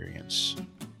experience.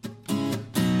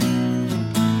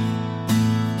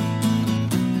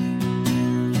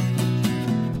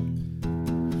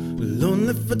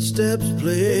 Lonely footsteps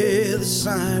play the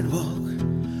sidewalk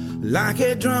like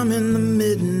a drum in the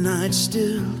midnight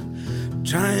still,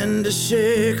 trying to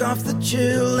shake off the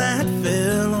chill that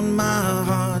fell on my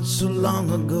heart so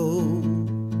long ago.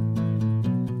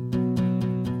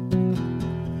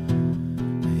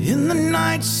 In the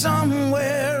night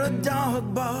somewhere a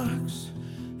dog barks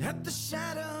at the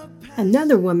shadow.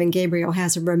 Another woman Gabriel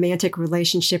has a romantic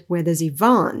relationship with is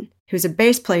Yvonne, who's a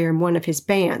bass player in one of his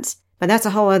bands, but that's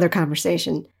a whole other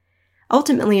conversation.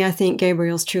 Ultimately, I think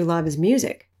Gabriel's true love is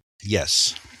music.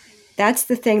 Yes. That's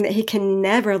the thing that he can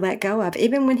never let go of,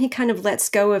 even when he kind of lets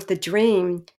go of the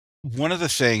dream. One of the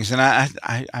things, and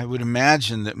I would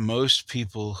imagine that most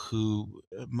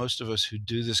of us who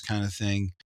do this kind of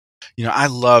thing, I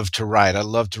love to write. I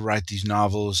love to write these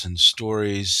novels and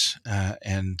stories,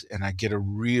 and I get a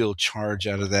real charge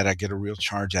out of that. I get a real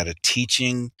charge out of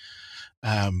teaching.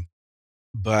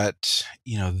 But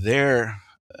there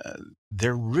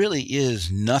really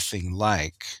is nothing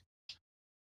like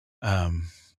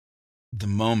the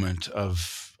moment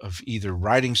of either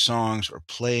writing songs or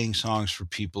playing songs for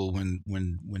people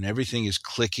when everything is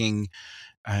clicking.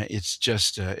 It's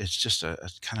just a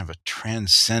kind of a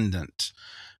transcendent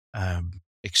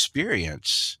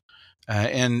experience.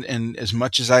 And as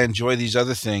much as I enjoy these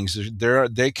other things,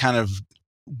 they kind of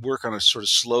work on a sort of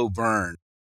slow burn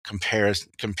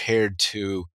compared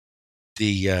to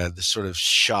the sort of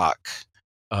shock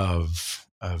of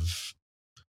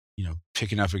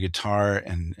picking up a guitar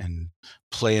and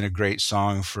playing a great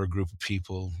song for a group of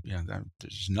people.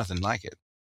 There's nothing like it.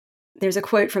 There's a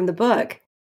quote from the book.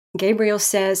 Gabriel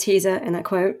says he's a, and I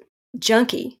quote,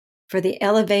 junkie for the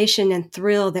elevation and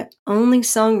thrill that only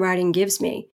songwriting gives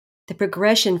me. The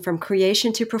progression from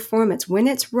creation to performance, when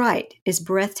it's right, is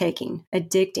breathtaking,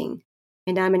 addicting,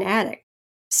 and I'm an addict.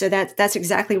 So that's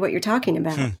exactly what you're talking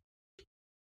about,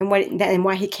 and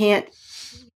why he can't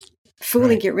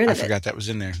fully get rid of it. I forgot that was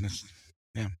in there.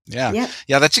 Yeah.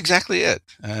 That's exactly it.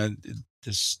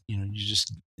 There's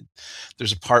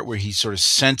a part where he sort of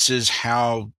senses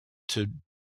how to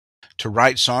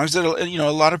write songs that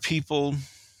a lot of people.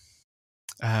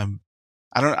 I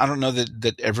don't know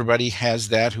that everybody has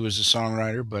that who is a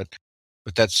songwriter, but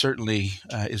that certainly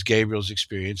is Gabriel's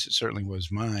experience. It certainly was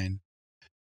mine.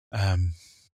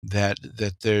 That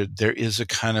there is a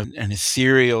kind of an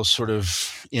ethereal, sort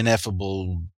of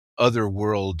ineffable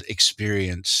otherworld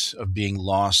experience of being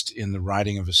lost in the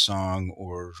writing of a song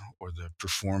or the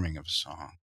performing of a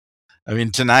song. I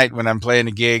mean, tonight when I'm playing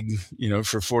a gig,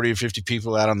 for 40 or 50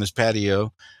 people out on this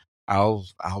patio, I'll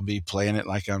be playing it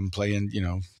like I'm playing,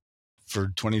 for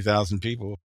 20,000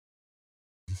 people.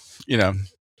 You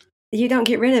don't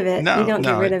get rid of it. No, you don't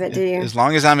get rid of it, do you? As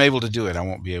long as I'm able to do it, I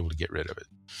won't be able to get rid of it.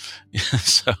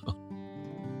 So.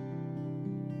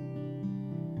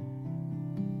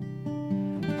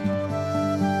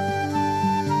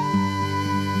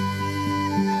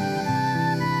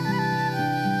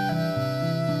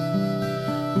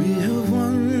 We have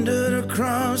wandered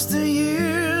across the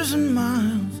years cruising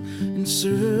miles in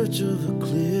search of a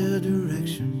clear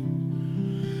direction,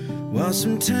 while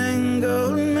some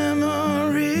tangled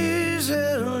memories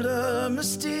held a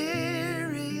mysterious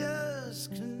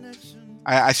connection.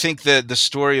 I think that the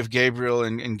story of Gabriel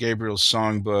and Gabriel's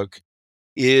songbook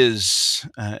is,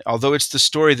 although it's the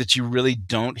story that you really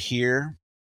don't hear,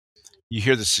 you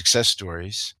hear the success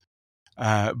stories.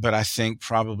 But I think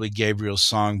probably Gabriel's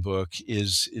songbook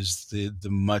is the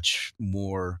much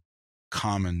more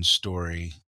common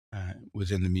story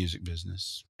within the music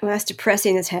business. Well, that's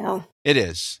depressing as hell. It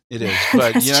is.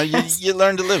 But you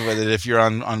learn to live with it if you're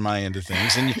on my end of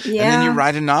things, and then you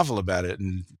write a novel about it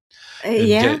and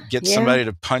get somebody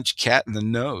to punch Cat in the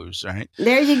nose, right?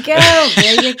 There you go.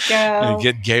 And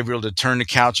get Gabriel to turn the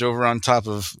couch over on top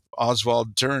of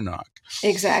Oswald Turnock.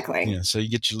 Exactly. Yeah. So you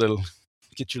get your little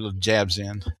jabs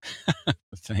in. I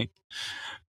think.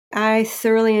 I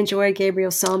thoroughly enjoy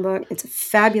Gabriel's songbook. It's a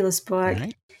fabulous book.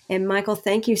 Right. And Michael,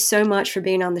 thank you so much for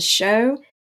being on the show.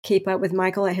 Keep up with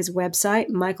Michael at his website,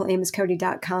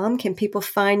 michaelamoscody.com. Can people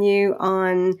find you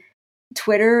on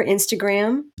Twitter,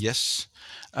 Instagram? Yes.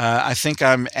 I think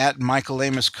I'm at Michael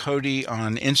Amos Cody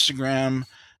on Instagram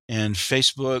and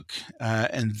Facebook.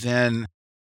 And then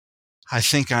I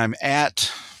think I'm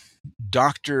at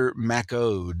Dr.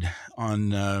 Macode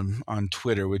on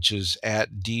Twitter, which is at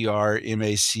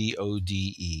DRMACODE.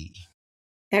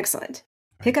 Excellent.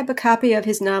 Pick up a copy of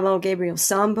his novel, Gabriel's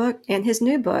Songbook, and his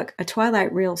new book, A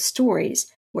Twilight Reel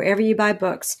Stories, wherever you buy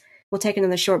books. We'll take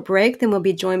another short break, then we'll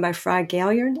be joined by Frye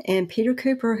Gaillard and Peter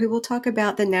Cooper, who will talk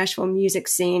about the Nashville music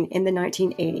scene in the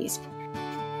 1980s.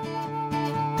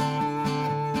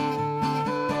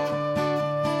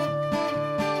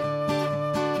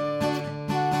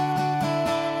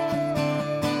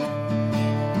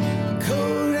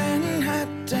 Coat and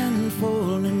hat and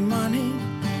folding money,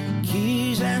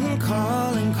 keys and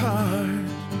calling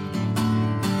cards.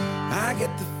 I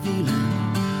get the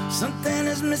feeling something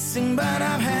is missing, but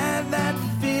I've had that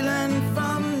feeling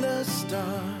from the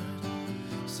start.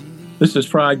 This is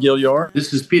Frye Gaillard.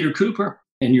 This is Peter Cooper,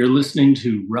 and you're listening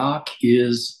to Rock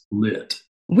is Lit.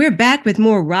 We're back with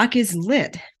more Rock is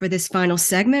Lit. For this final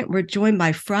segment, we're joined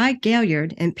by Frye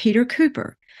Gaillard and Peter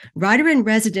Cooper, writer in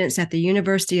residence at the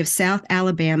University of South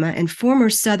Alabama and former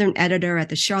Southern editor at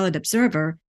the Charlotte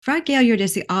Observer. Frye Gaillard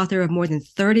is the author of more than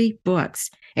 30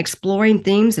 books, exploring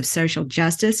themes of social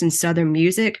justice in Southern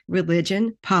music,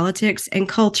 religion, politics, and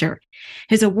culture.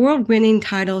 His award-winning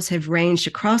titles have ranged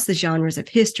across the genres of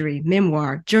history,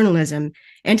 memoir, journalism,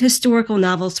 and historical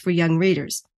novels for young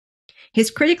readers.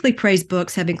 His critically praised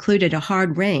books have included A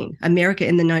Hard Rain, America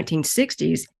in the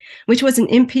 1960s, which was an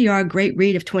NPR Great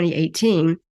Read of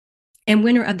 2018, and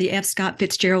winner of the F. Scott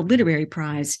Fitzgerald Literary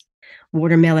Prize.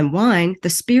 Watermelon Wine, The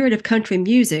Spirit of Country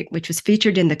Music, which was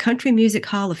featured in the Country Music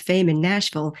Hall of Fame in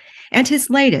Nashville, and his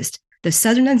latest, The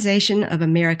Southernization of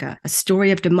America, A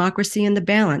Story of Democracy and the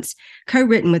Balance,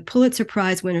 co-written with Pulitzer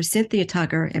Prize winner Cynthia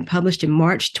Tucker and published in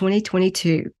March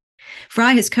 2022.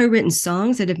 Frye has co-written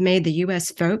songs that have made the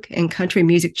U.S. folk and country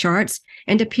music charts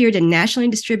and appeared in nationally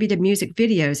distributed music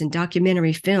videos and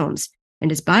documentary films, and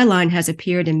his byline has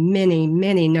appeared in many,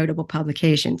 many notable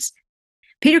publications.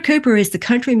 Peter Cooper is the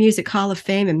Country Music Hall of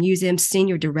Fame and Museum's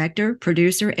senior director,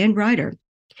 producer, and writer.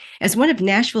 As one of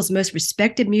Nashville's most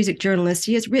respected music journalists,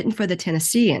 he has written for The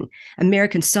Tennessean,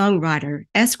 American Songwriter,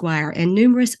 Esquire, and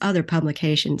numerous other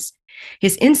publications.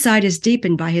 His insight is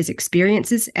deepened by his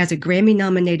experiences as a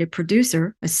Grammy-nominated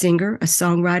producer, a singer, a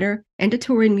songwriter, and a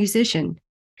touring musician.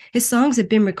 His songs have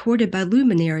been recorded by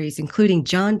luminaries including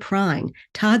John Prine,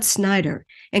 Todd Snyder,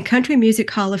 and Country Music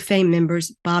Hall of Fame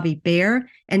members Bobby Bare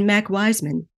and Mac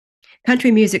Wiseman.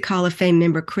 Country Music Hall of Fame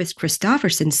member Chris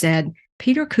Christopherson said,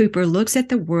 "Peter Cooper looks at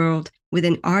the world with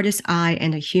an artist's eye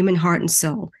and a human heart and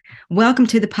soul." Welcome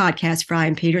to the podcast, Frye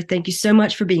and Peter. Thank you so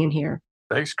much for being here.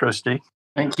 Thanks, Christy.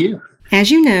 Thank you. As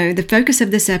you know, the focus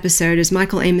of this episode is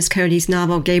Michael Amos Cody's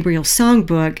novel Gabriel's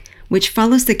Songbook, which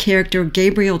follows the character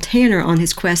Gabriel Tanner on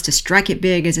his quest to strike it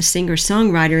big as a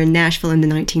singer-songwriter in Nashville in the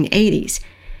 1980s.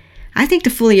 I think to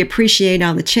fully appreciate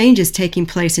all the changes taking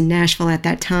place in Nashville at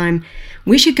that time,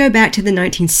 we should go back to the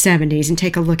 1970s and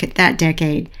take a look at that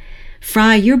decade.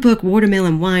 Frye, your book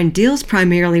Watermelon Wine deals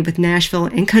primarily with Nashville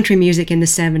and country music in the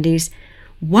 70s.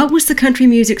 What was the country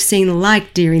music scene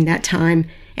like during that time,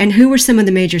 and who were some of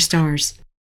the major stars?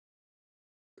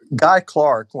 Guy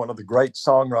Clark, one of the great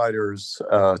songwriters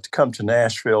to come to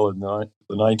Nashville in the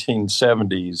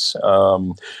 1970s,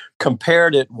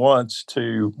 compared it once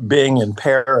to being in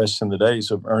Paris in the days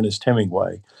of Ernest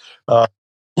Hemingway.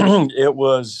 It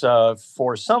was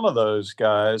for some of those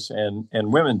guys and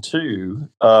women too,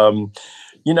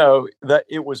 that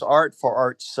it was art for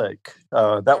art's sake.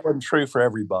 That wasn't true for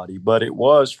everybody, but it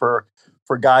was for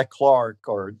Guy Clark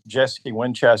or Jesse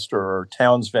Winchester or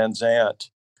Townes Van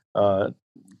Zandt.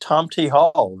 Tom T.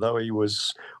 Hall, though he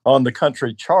was on the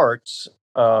country charts,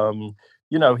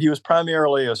 he was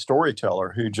primarily a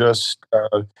storyteller who just,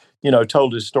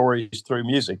 told his stories through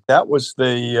music. That was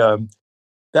the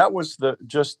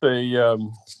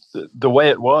way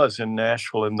it was in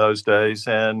Nashville in those days,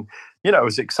 and it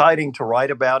was exciting to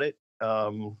write about it,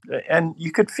 and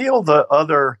you could feel the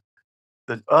other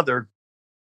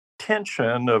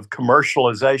tension of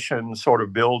commercialization sort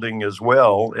of building as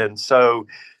well, and so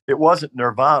it wasn't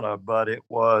Nirvana, but it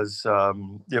was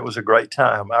a great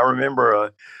time. I remember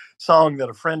a song that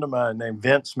a friend of mine named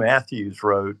Vince Matthews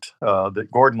wrote that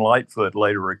Gordon Lightfoot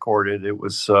later recorded. It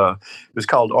was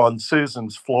called "On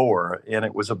Susan's Floor," and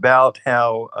it was about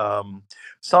how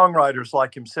songwriters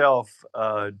like himself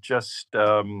just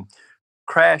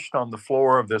crashed on the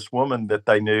floor of this woman that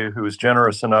they knew who was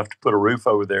generous enough to put a roof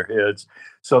over their heads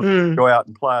so they could go out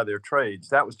and ply their trades.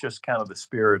 That was just kind of the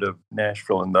spirit of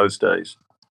Nashville in those days.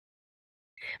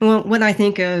 Well, when I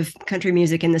think of country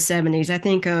music in the 70s, I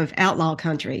think of outlaw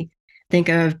country. Think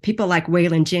of people like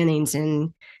Waylon Jennings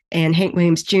and Hank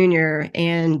Williams Jr.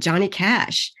 and Johnny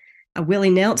Cash, Willie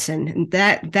Nelson, and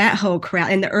that whole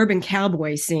crowd, and the urban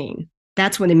cowboy scene.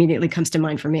 That's what immediately comes to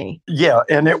mind for me. Yeah,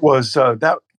 and it was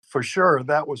that for sure.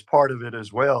 That was part of it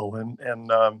as well, and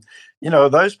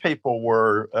those people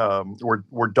were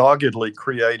doggedly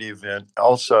creative and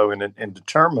also and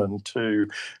determined to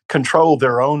control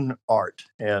their own art,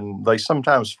 and they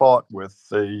sometimes fought with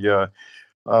the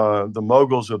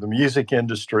moguls of the music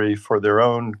industry for their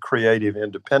own creative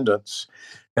independence.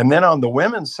 And then on the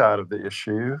women's side of the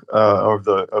issue of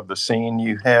the scene,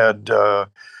 you had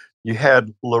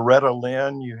Loretta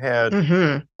Lynn, you had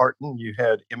Martin, you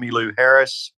had Emmylou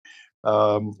Harris.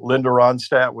 Linda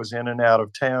Ronstadt was in and out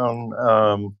of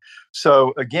town.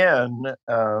 So again,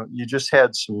 you just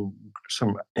had some,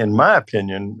 in my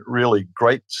opinion, really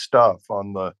great stuff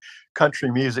on the country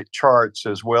music charts,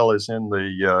 as well as in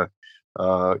the,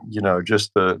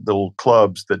 just the little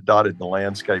clubs that dotted the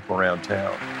landscape around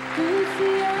town.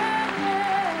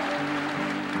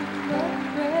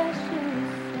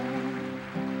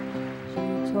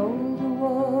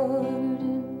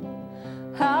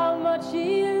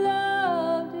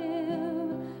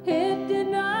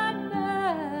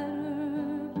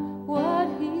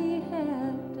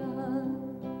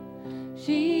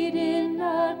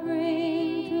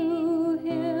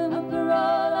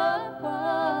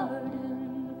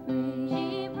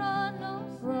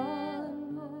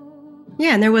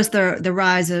 Yeah, and there was the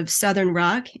rise of Southern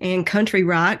rock and country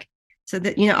rock. So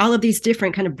that, all of these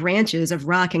different kind of branches of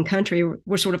rock and country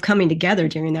were sort of coming together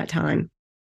during that time.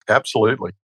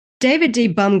 Absolutely. David D.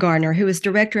 Bumgardner, who is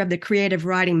director of the creative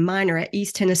writing minor at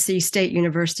East Tennessee State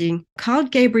University,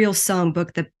 called Gabriel's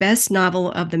Songbook the best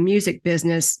novel of the music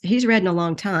business he's read in a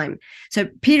long time. So,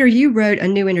 Peter, you wrote a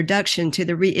new introduction to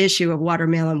the reissue of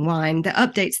Watermelon Wine that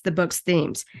updates the book's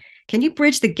themes. Can you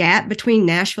bridge the gap between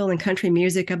Nashville and country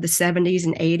music of the 70s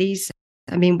and 80s?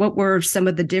 I mean, what were some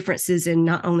of the differences in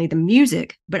not only the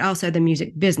music, but also the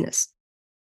music business?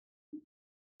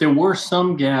 There were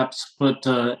some gaps, but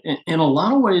in a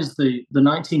lot of ways, the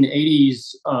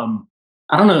 1980s,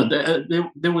 I don't know,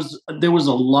 there was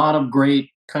a lot of great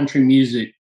country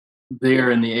music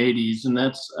there in the 80s. And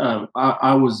that's,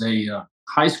 I was a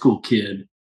high school kid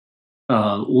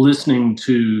listening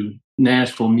to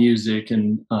Nashville music,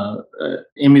 and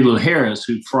Emmylou Harris,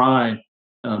 who Frye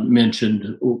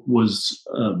mentioned, was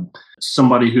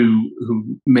somebody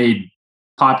who made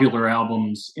popular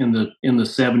albums in the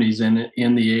 70s and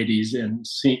in the 80s, and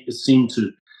seemed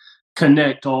to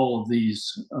connect all of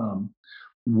these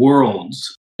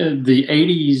worlds. The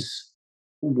 80s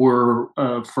were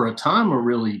for a time a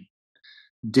really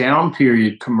down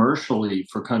period commercially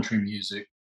for country music,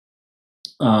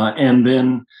 and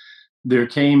then there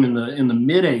came in the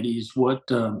mid 80s what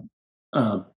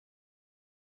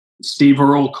Steve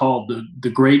Earle called the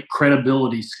great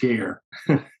credibility scare,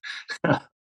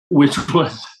 which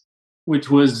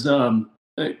was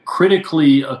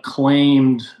critically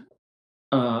acclaimed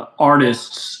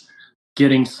artists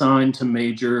getting signed to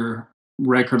major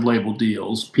record label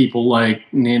deals. People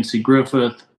like Nancy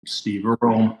Griffith, Steve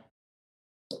Earle,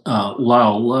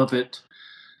 Lyle Lovett,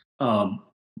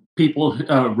 people,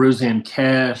 Roseanne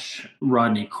Cash,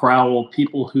 Rodney Crowell,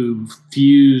 people who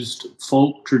fused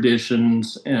folk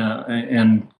traditions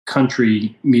and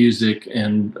country music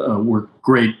and were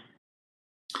great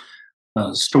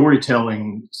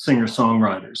storytelling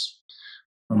singer-songwriters.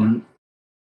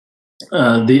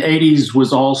 The 80s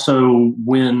was also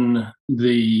when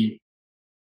the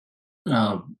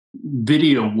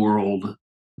video world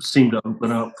seemed to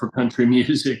open up for country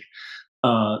music.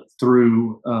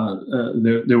 Through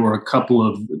there were a couple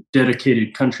of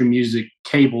dedicated country music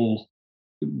cable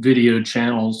video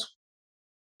channels,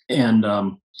 and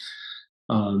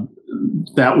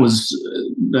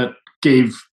that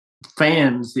gave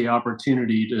fans the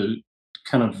opportunity to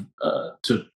kind of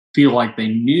to feel like they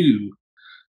knew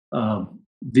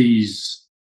these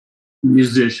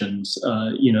musicians.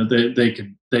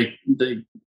 They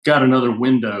got another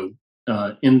window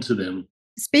into them.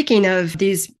 Speaking of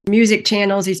these music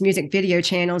channels, these music video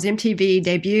channels, MTV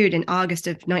debuted in August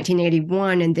of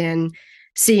 1981, and then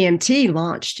CMT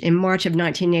launched in March of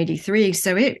 1983.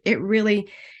 So it really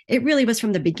was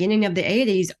from the beginning of the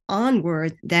 80s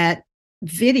onward that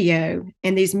video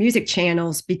and these music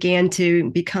channels began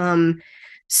to become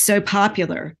so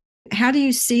popular. How do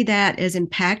you see that as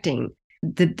impacting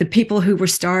the people who were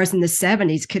stars in the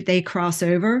 70s? Could they cross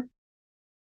over?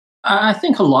 I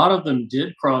think a lot of them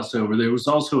did cross over. There was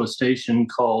also a station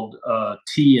called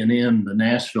TNN, the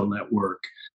Nashville network,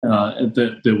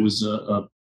 that was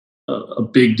a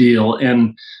big deal.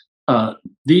 And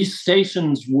these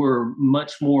stations were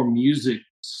much more music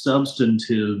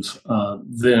substantive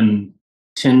than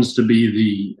tends to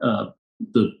be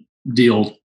the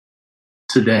deal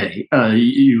today.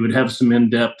 You would have some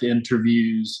in-depth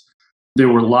interviews. There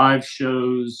were live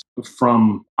shows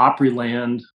from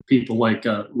Opryland. People like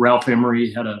Ralph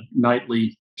Emery had a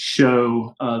nightly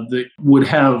show that would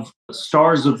have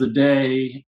stars of the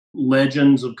day,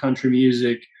 legends of country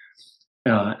music,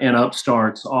 and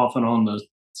upstarts often on the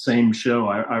same show.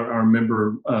 I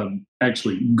remember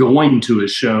actually going to a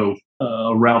show,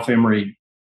 a Ralph Emery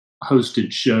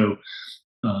hosted show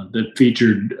that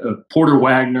featured Porter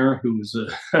Wagner, who was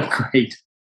a great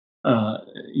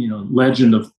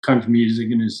legend of country music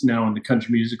and is now in the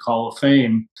Country Music Hall of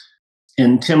Fame,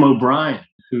 and Tim O'Brien,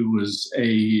 who was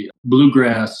a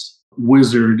bluegrass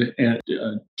wizard and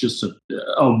just a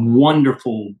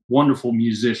wonderful, wonderful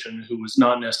musician who was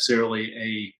not necessarily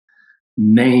a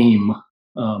name,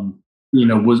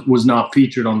 was not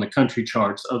featured on the country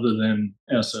charts other than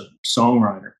as a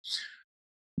songwriter.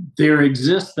 There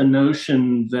exists the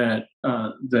notion that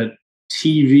that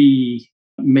TV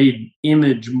made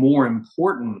image more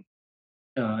important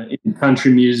in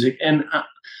country music, and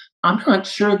I'm not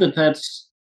sure that that's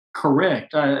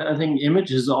correct. I think image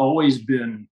has always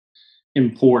been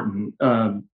important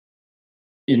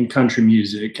in country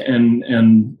music,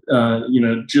 and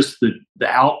just the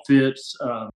outfits.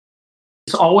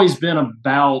 It's always been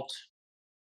about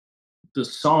the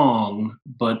song,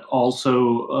 but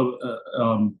also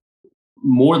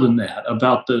more than that,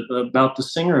 about the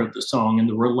singer of the song and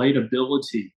the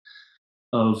relatability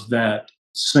of that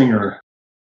singer.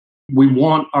 We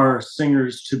want our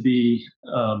singers to be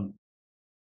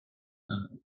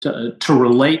to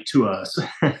relate to us,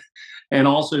 and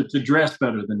also to dress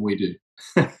better than we do.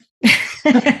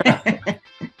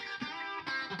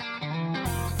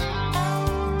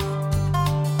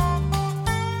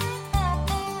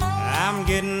 I'm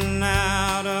getting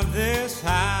out of this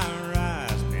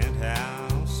high-rise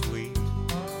penthouse suite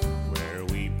where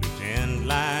we pretend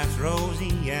life's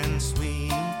rosy and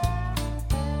sweet.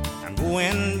 I'm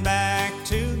going back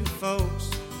to the folks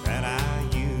that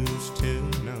I used to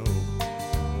know,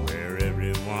 where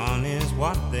everyone is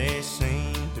what they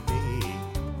seem to be.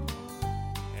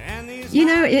 And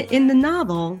in the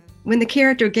novel, when the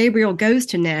character Gabriel goes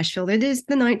to Nashville, it is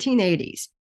the 1980s.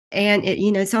 And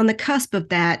it's on the cusp of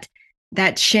that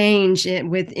change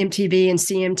with MTV and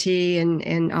CMT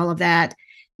and all of that.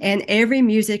 And every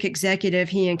music executive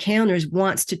he encounters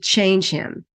wants to change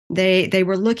him. They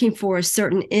were looking for a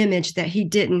certain image that he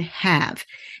didn't have.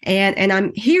 And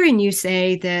I'm hearing you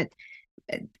say that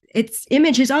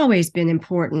image has always been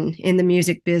important in the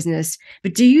music business.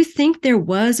 But do you think there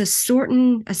was a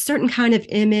certain kind of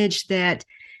image that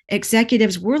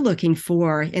executives were looking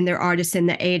for in their artists in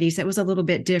the 80s that was a little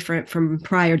bit different from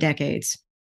prior decades?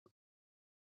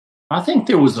 I think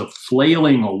there was a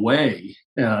flailing away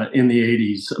in the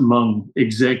 80s among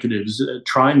executives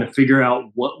trying to figure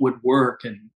out what would work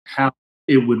and how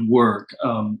it would work.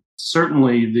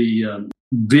 Certainly the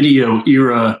video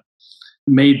era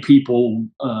made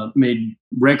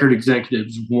record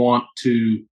executives want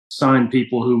to sign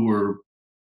people who were,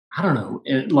 I don't know,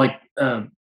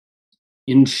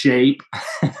 in shape.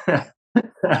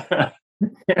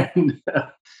 And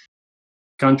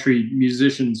country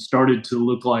musicians started to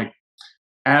look like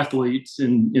athletes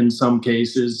in some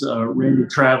cases. Randy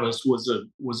Travis was a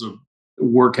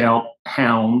workout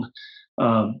hound.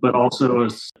 but also a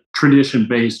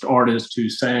tradition-based artist who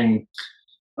sang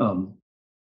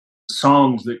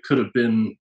songs that could have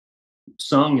been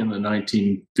sung in the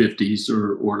 1950s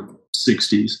or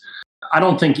 60s. I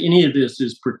don't think any of this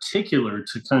is particular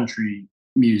to country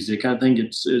music. I think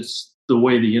it's the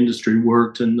way the industry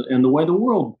worked and the way the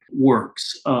world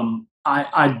works.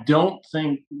 I don't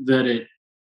think that it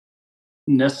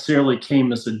necessarily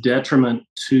came as a detriment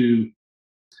to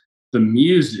the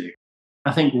music.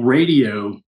 I think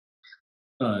radio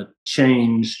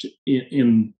changed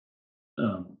in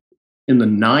the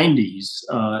 90s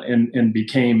and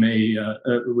became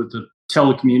with the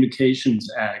Telecommunications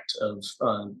Act of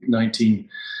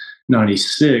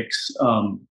 1996.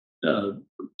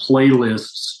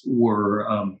 Playlists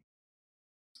were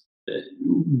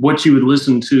what you would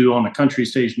listen to on a country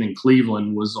station in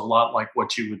Cleveland was a lot like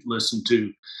what you would listen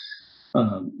to,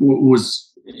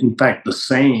 was in fact the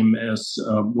same as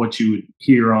what you would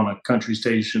hear on a country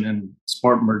station in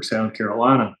Spartanburg, South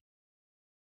Carolina.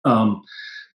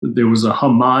 There was a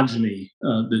homogeny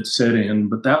that set in,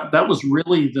 but that was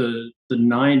really the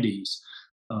 90s.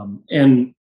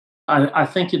 And I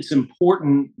think it's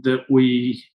important that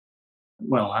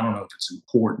I don't know if it's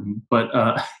important, but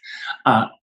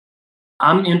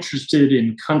I'm interested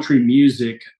in country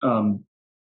music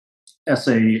as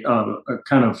a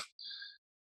kind of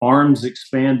arms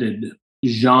expanded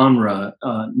genre,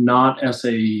 not as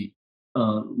a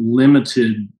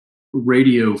limited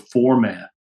radio format.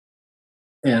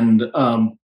 And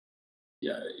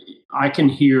I can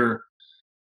hear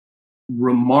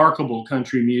remarkable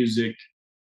country music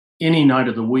any night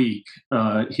of the week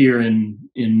here in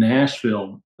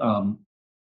Nashville.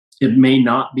 It may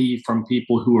not be from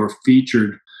people who are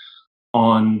featured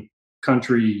on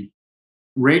country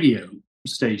radio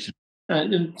stations.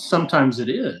 And sometimes it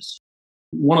is.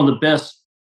 One of the best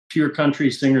pure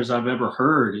country singers I've ever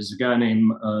heard is a guy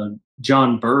named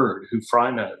John Bird, who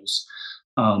Frye knows.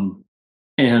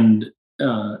 He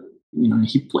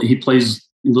plays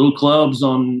little clubs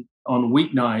on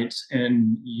weeknights,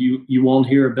 and you won't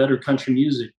hear a better country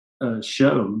music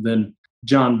show than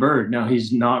John Bird. Now,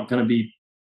 he's not going to be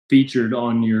featured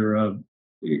on your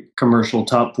commercial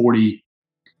top 40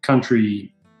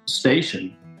 country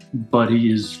station, but he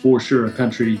is for sure a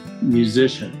country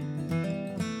musician.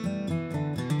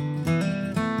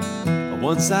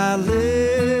 Once I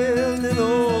lived in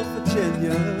old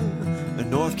Virginia, in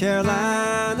North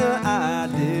Carolina I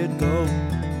did go.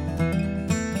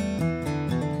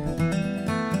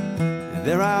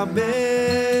 There I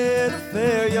met a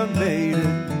fair young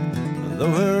maiden,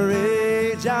 though her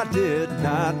age I did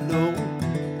not know.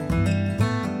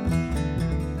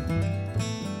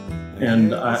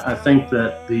 And I think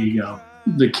that the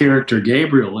character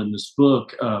Gabriel in this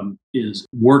book is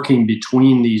working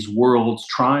between these worlds,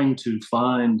 trying to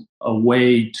find a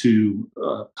way to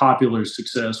popular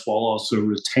success while also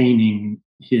retaining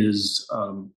his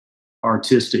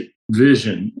artistic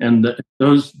vision. And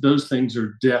those things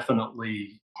are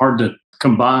definitely hard to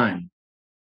combine.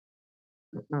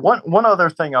 One other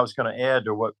thing I was going to add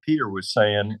to what Peter was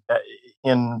saying,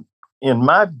 in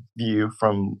my view,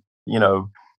 from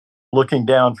looking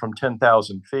down from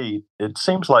 10,000 feet, it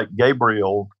seems like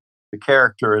Gabriel, the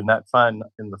character in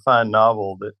the fine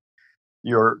novel that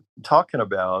you're talking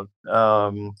about,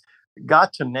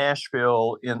 got to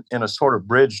Nashville in a sort of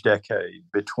bridge decade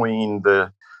between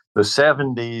the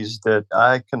 70s that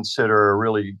I consider a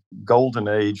really golden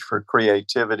age for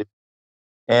creativity,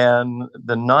 and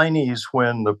the 90s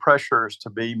when the pressures to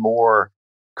be more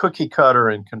cookie cutter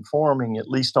and conforming, at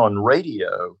least on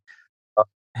radio,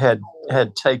 had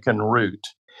taken root.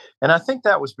 And I think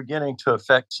that was beginning to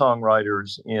affect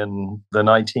songwriters in the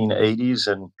 1980s,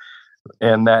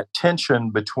 and that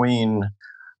tension between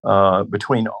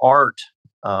art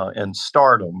and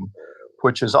stardom,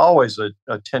 which is always a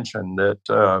tension that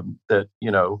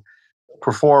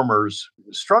performers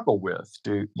struggle with.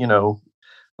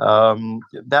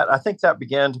 That I think that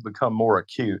began to become more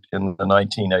acute in the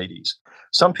 1980s.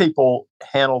 Some people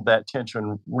handled that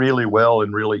tension really well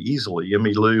and really easily.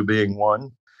 Emmylou being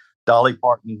one, Dolly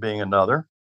Parton being another.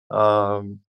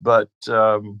 But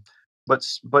some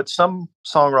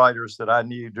songwriters that I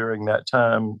knew during that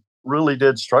time really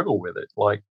did struggle with it,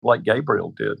 like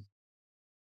Gabriel did.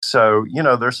 So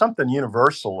there's something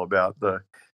universal about the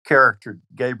character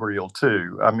Gabriel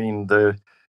too. I mean, the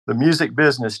music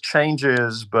business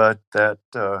changes, but that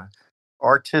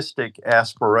artistic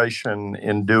aspiration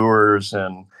endures,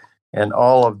 and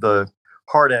all of the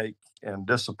heartache and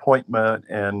disappointment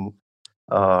and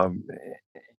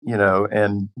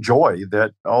and joy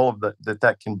that all of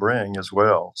that can bring as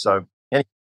well. So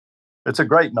it's a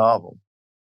great novel.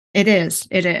 It is.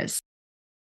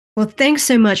 Well, thanks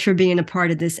so much for being a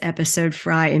part of this episode,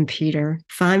 Frye and Peter.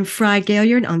 Find Frye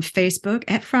Gaillard on Facebook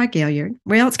at Frye Gaillard.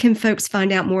 Where else can folks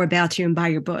find out more about you and buy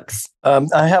your books?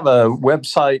 I have a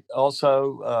website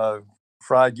also,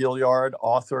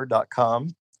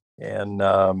 FryeGaillardAuthor.com. And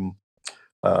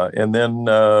then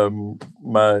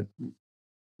my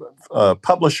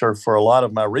publisher for a lot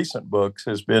of my recent books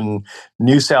has been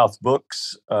New South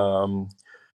Books in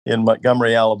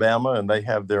Montgomery, Alabama, and they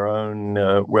have their own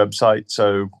website.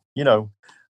 So,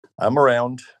 I'm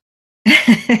around.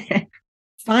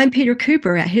 Find Peter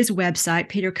Cooper at his website,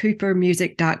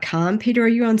 petercoopermusic.com. Peter, are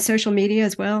you on social media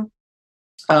as well?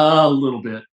 A little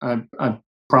bit. I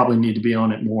probably need to be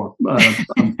on it more.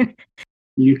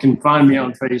 You can find me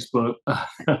on Facebook.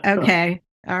 Okay.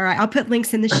 All right. I'll put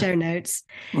links in the show notes.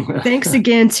 Thanks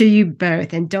again to you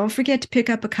both. And don't forget to pick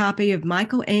up a copy of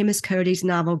Michael Amos Cody's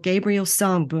novel, Gabriel's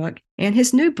Songbook, and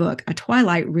his new book, A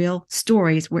Twilight Reel,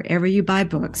 Stories, wherever you buy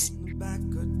books. Back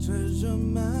a treasure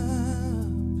map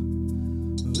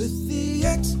with the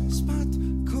X spot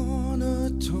corner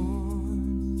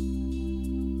torn.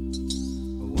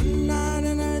 One night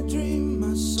in a dream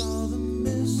I saw the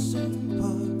missing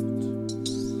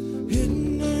part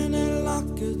hidden in a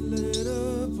locket lit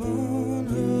upon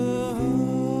her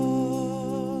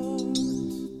heart,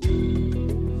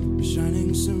 a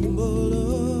shining symbol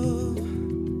of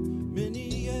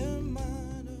many a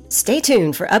minor. Stay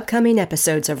tuned for upcoming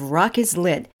episodes of Rock is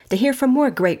Lit to hear from more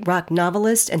great rock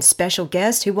novelists and special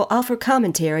guests who will offer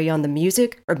commentary on the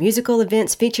music or musical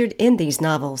events featured in these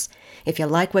novels. If you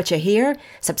like what you hear,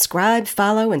 subscribe,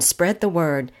 follow, and spread the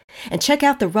word. And check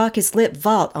out the Rock is Lit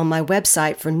Vault on my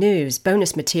website for news,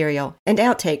 bonus material, and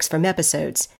outtakes from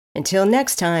episodes. Until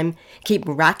next time, keep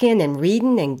rocking and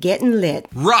reading and getting lit.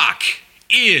 Rock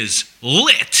is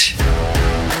lit.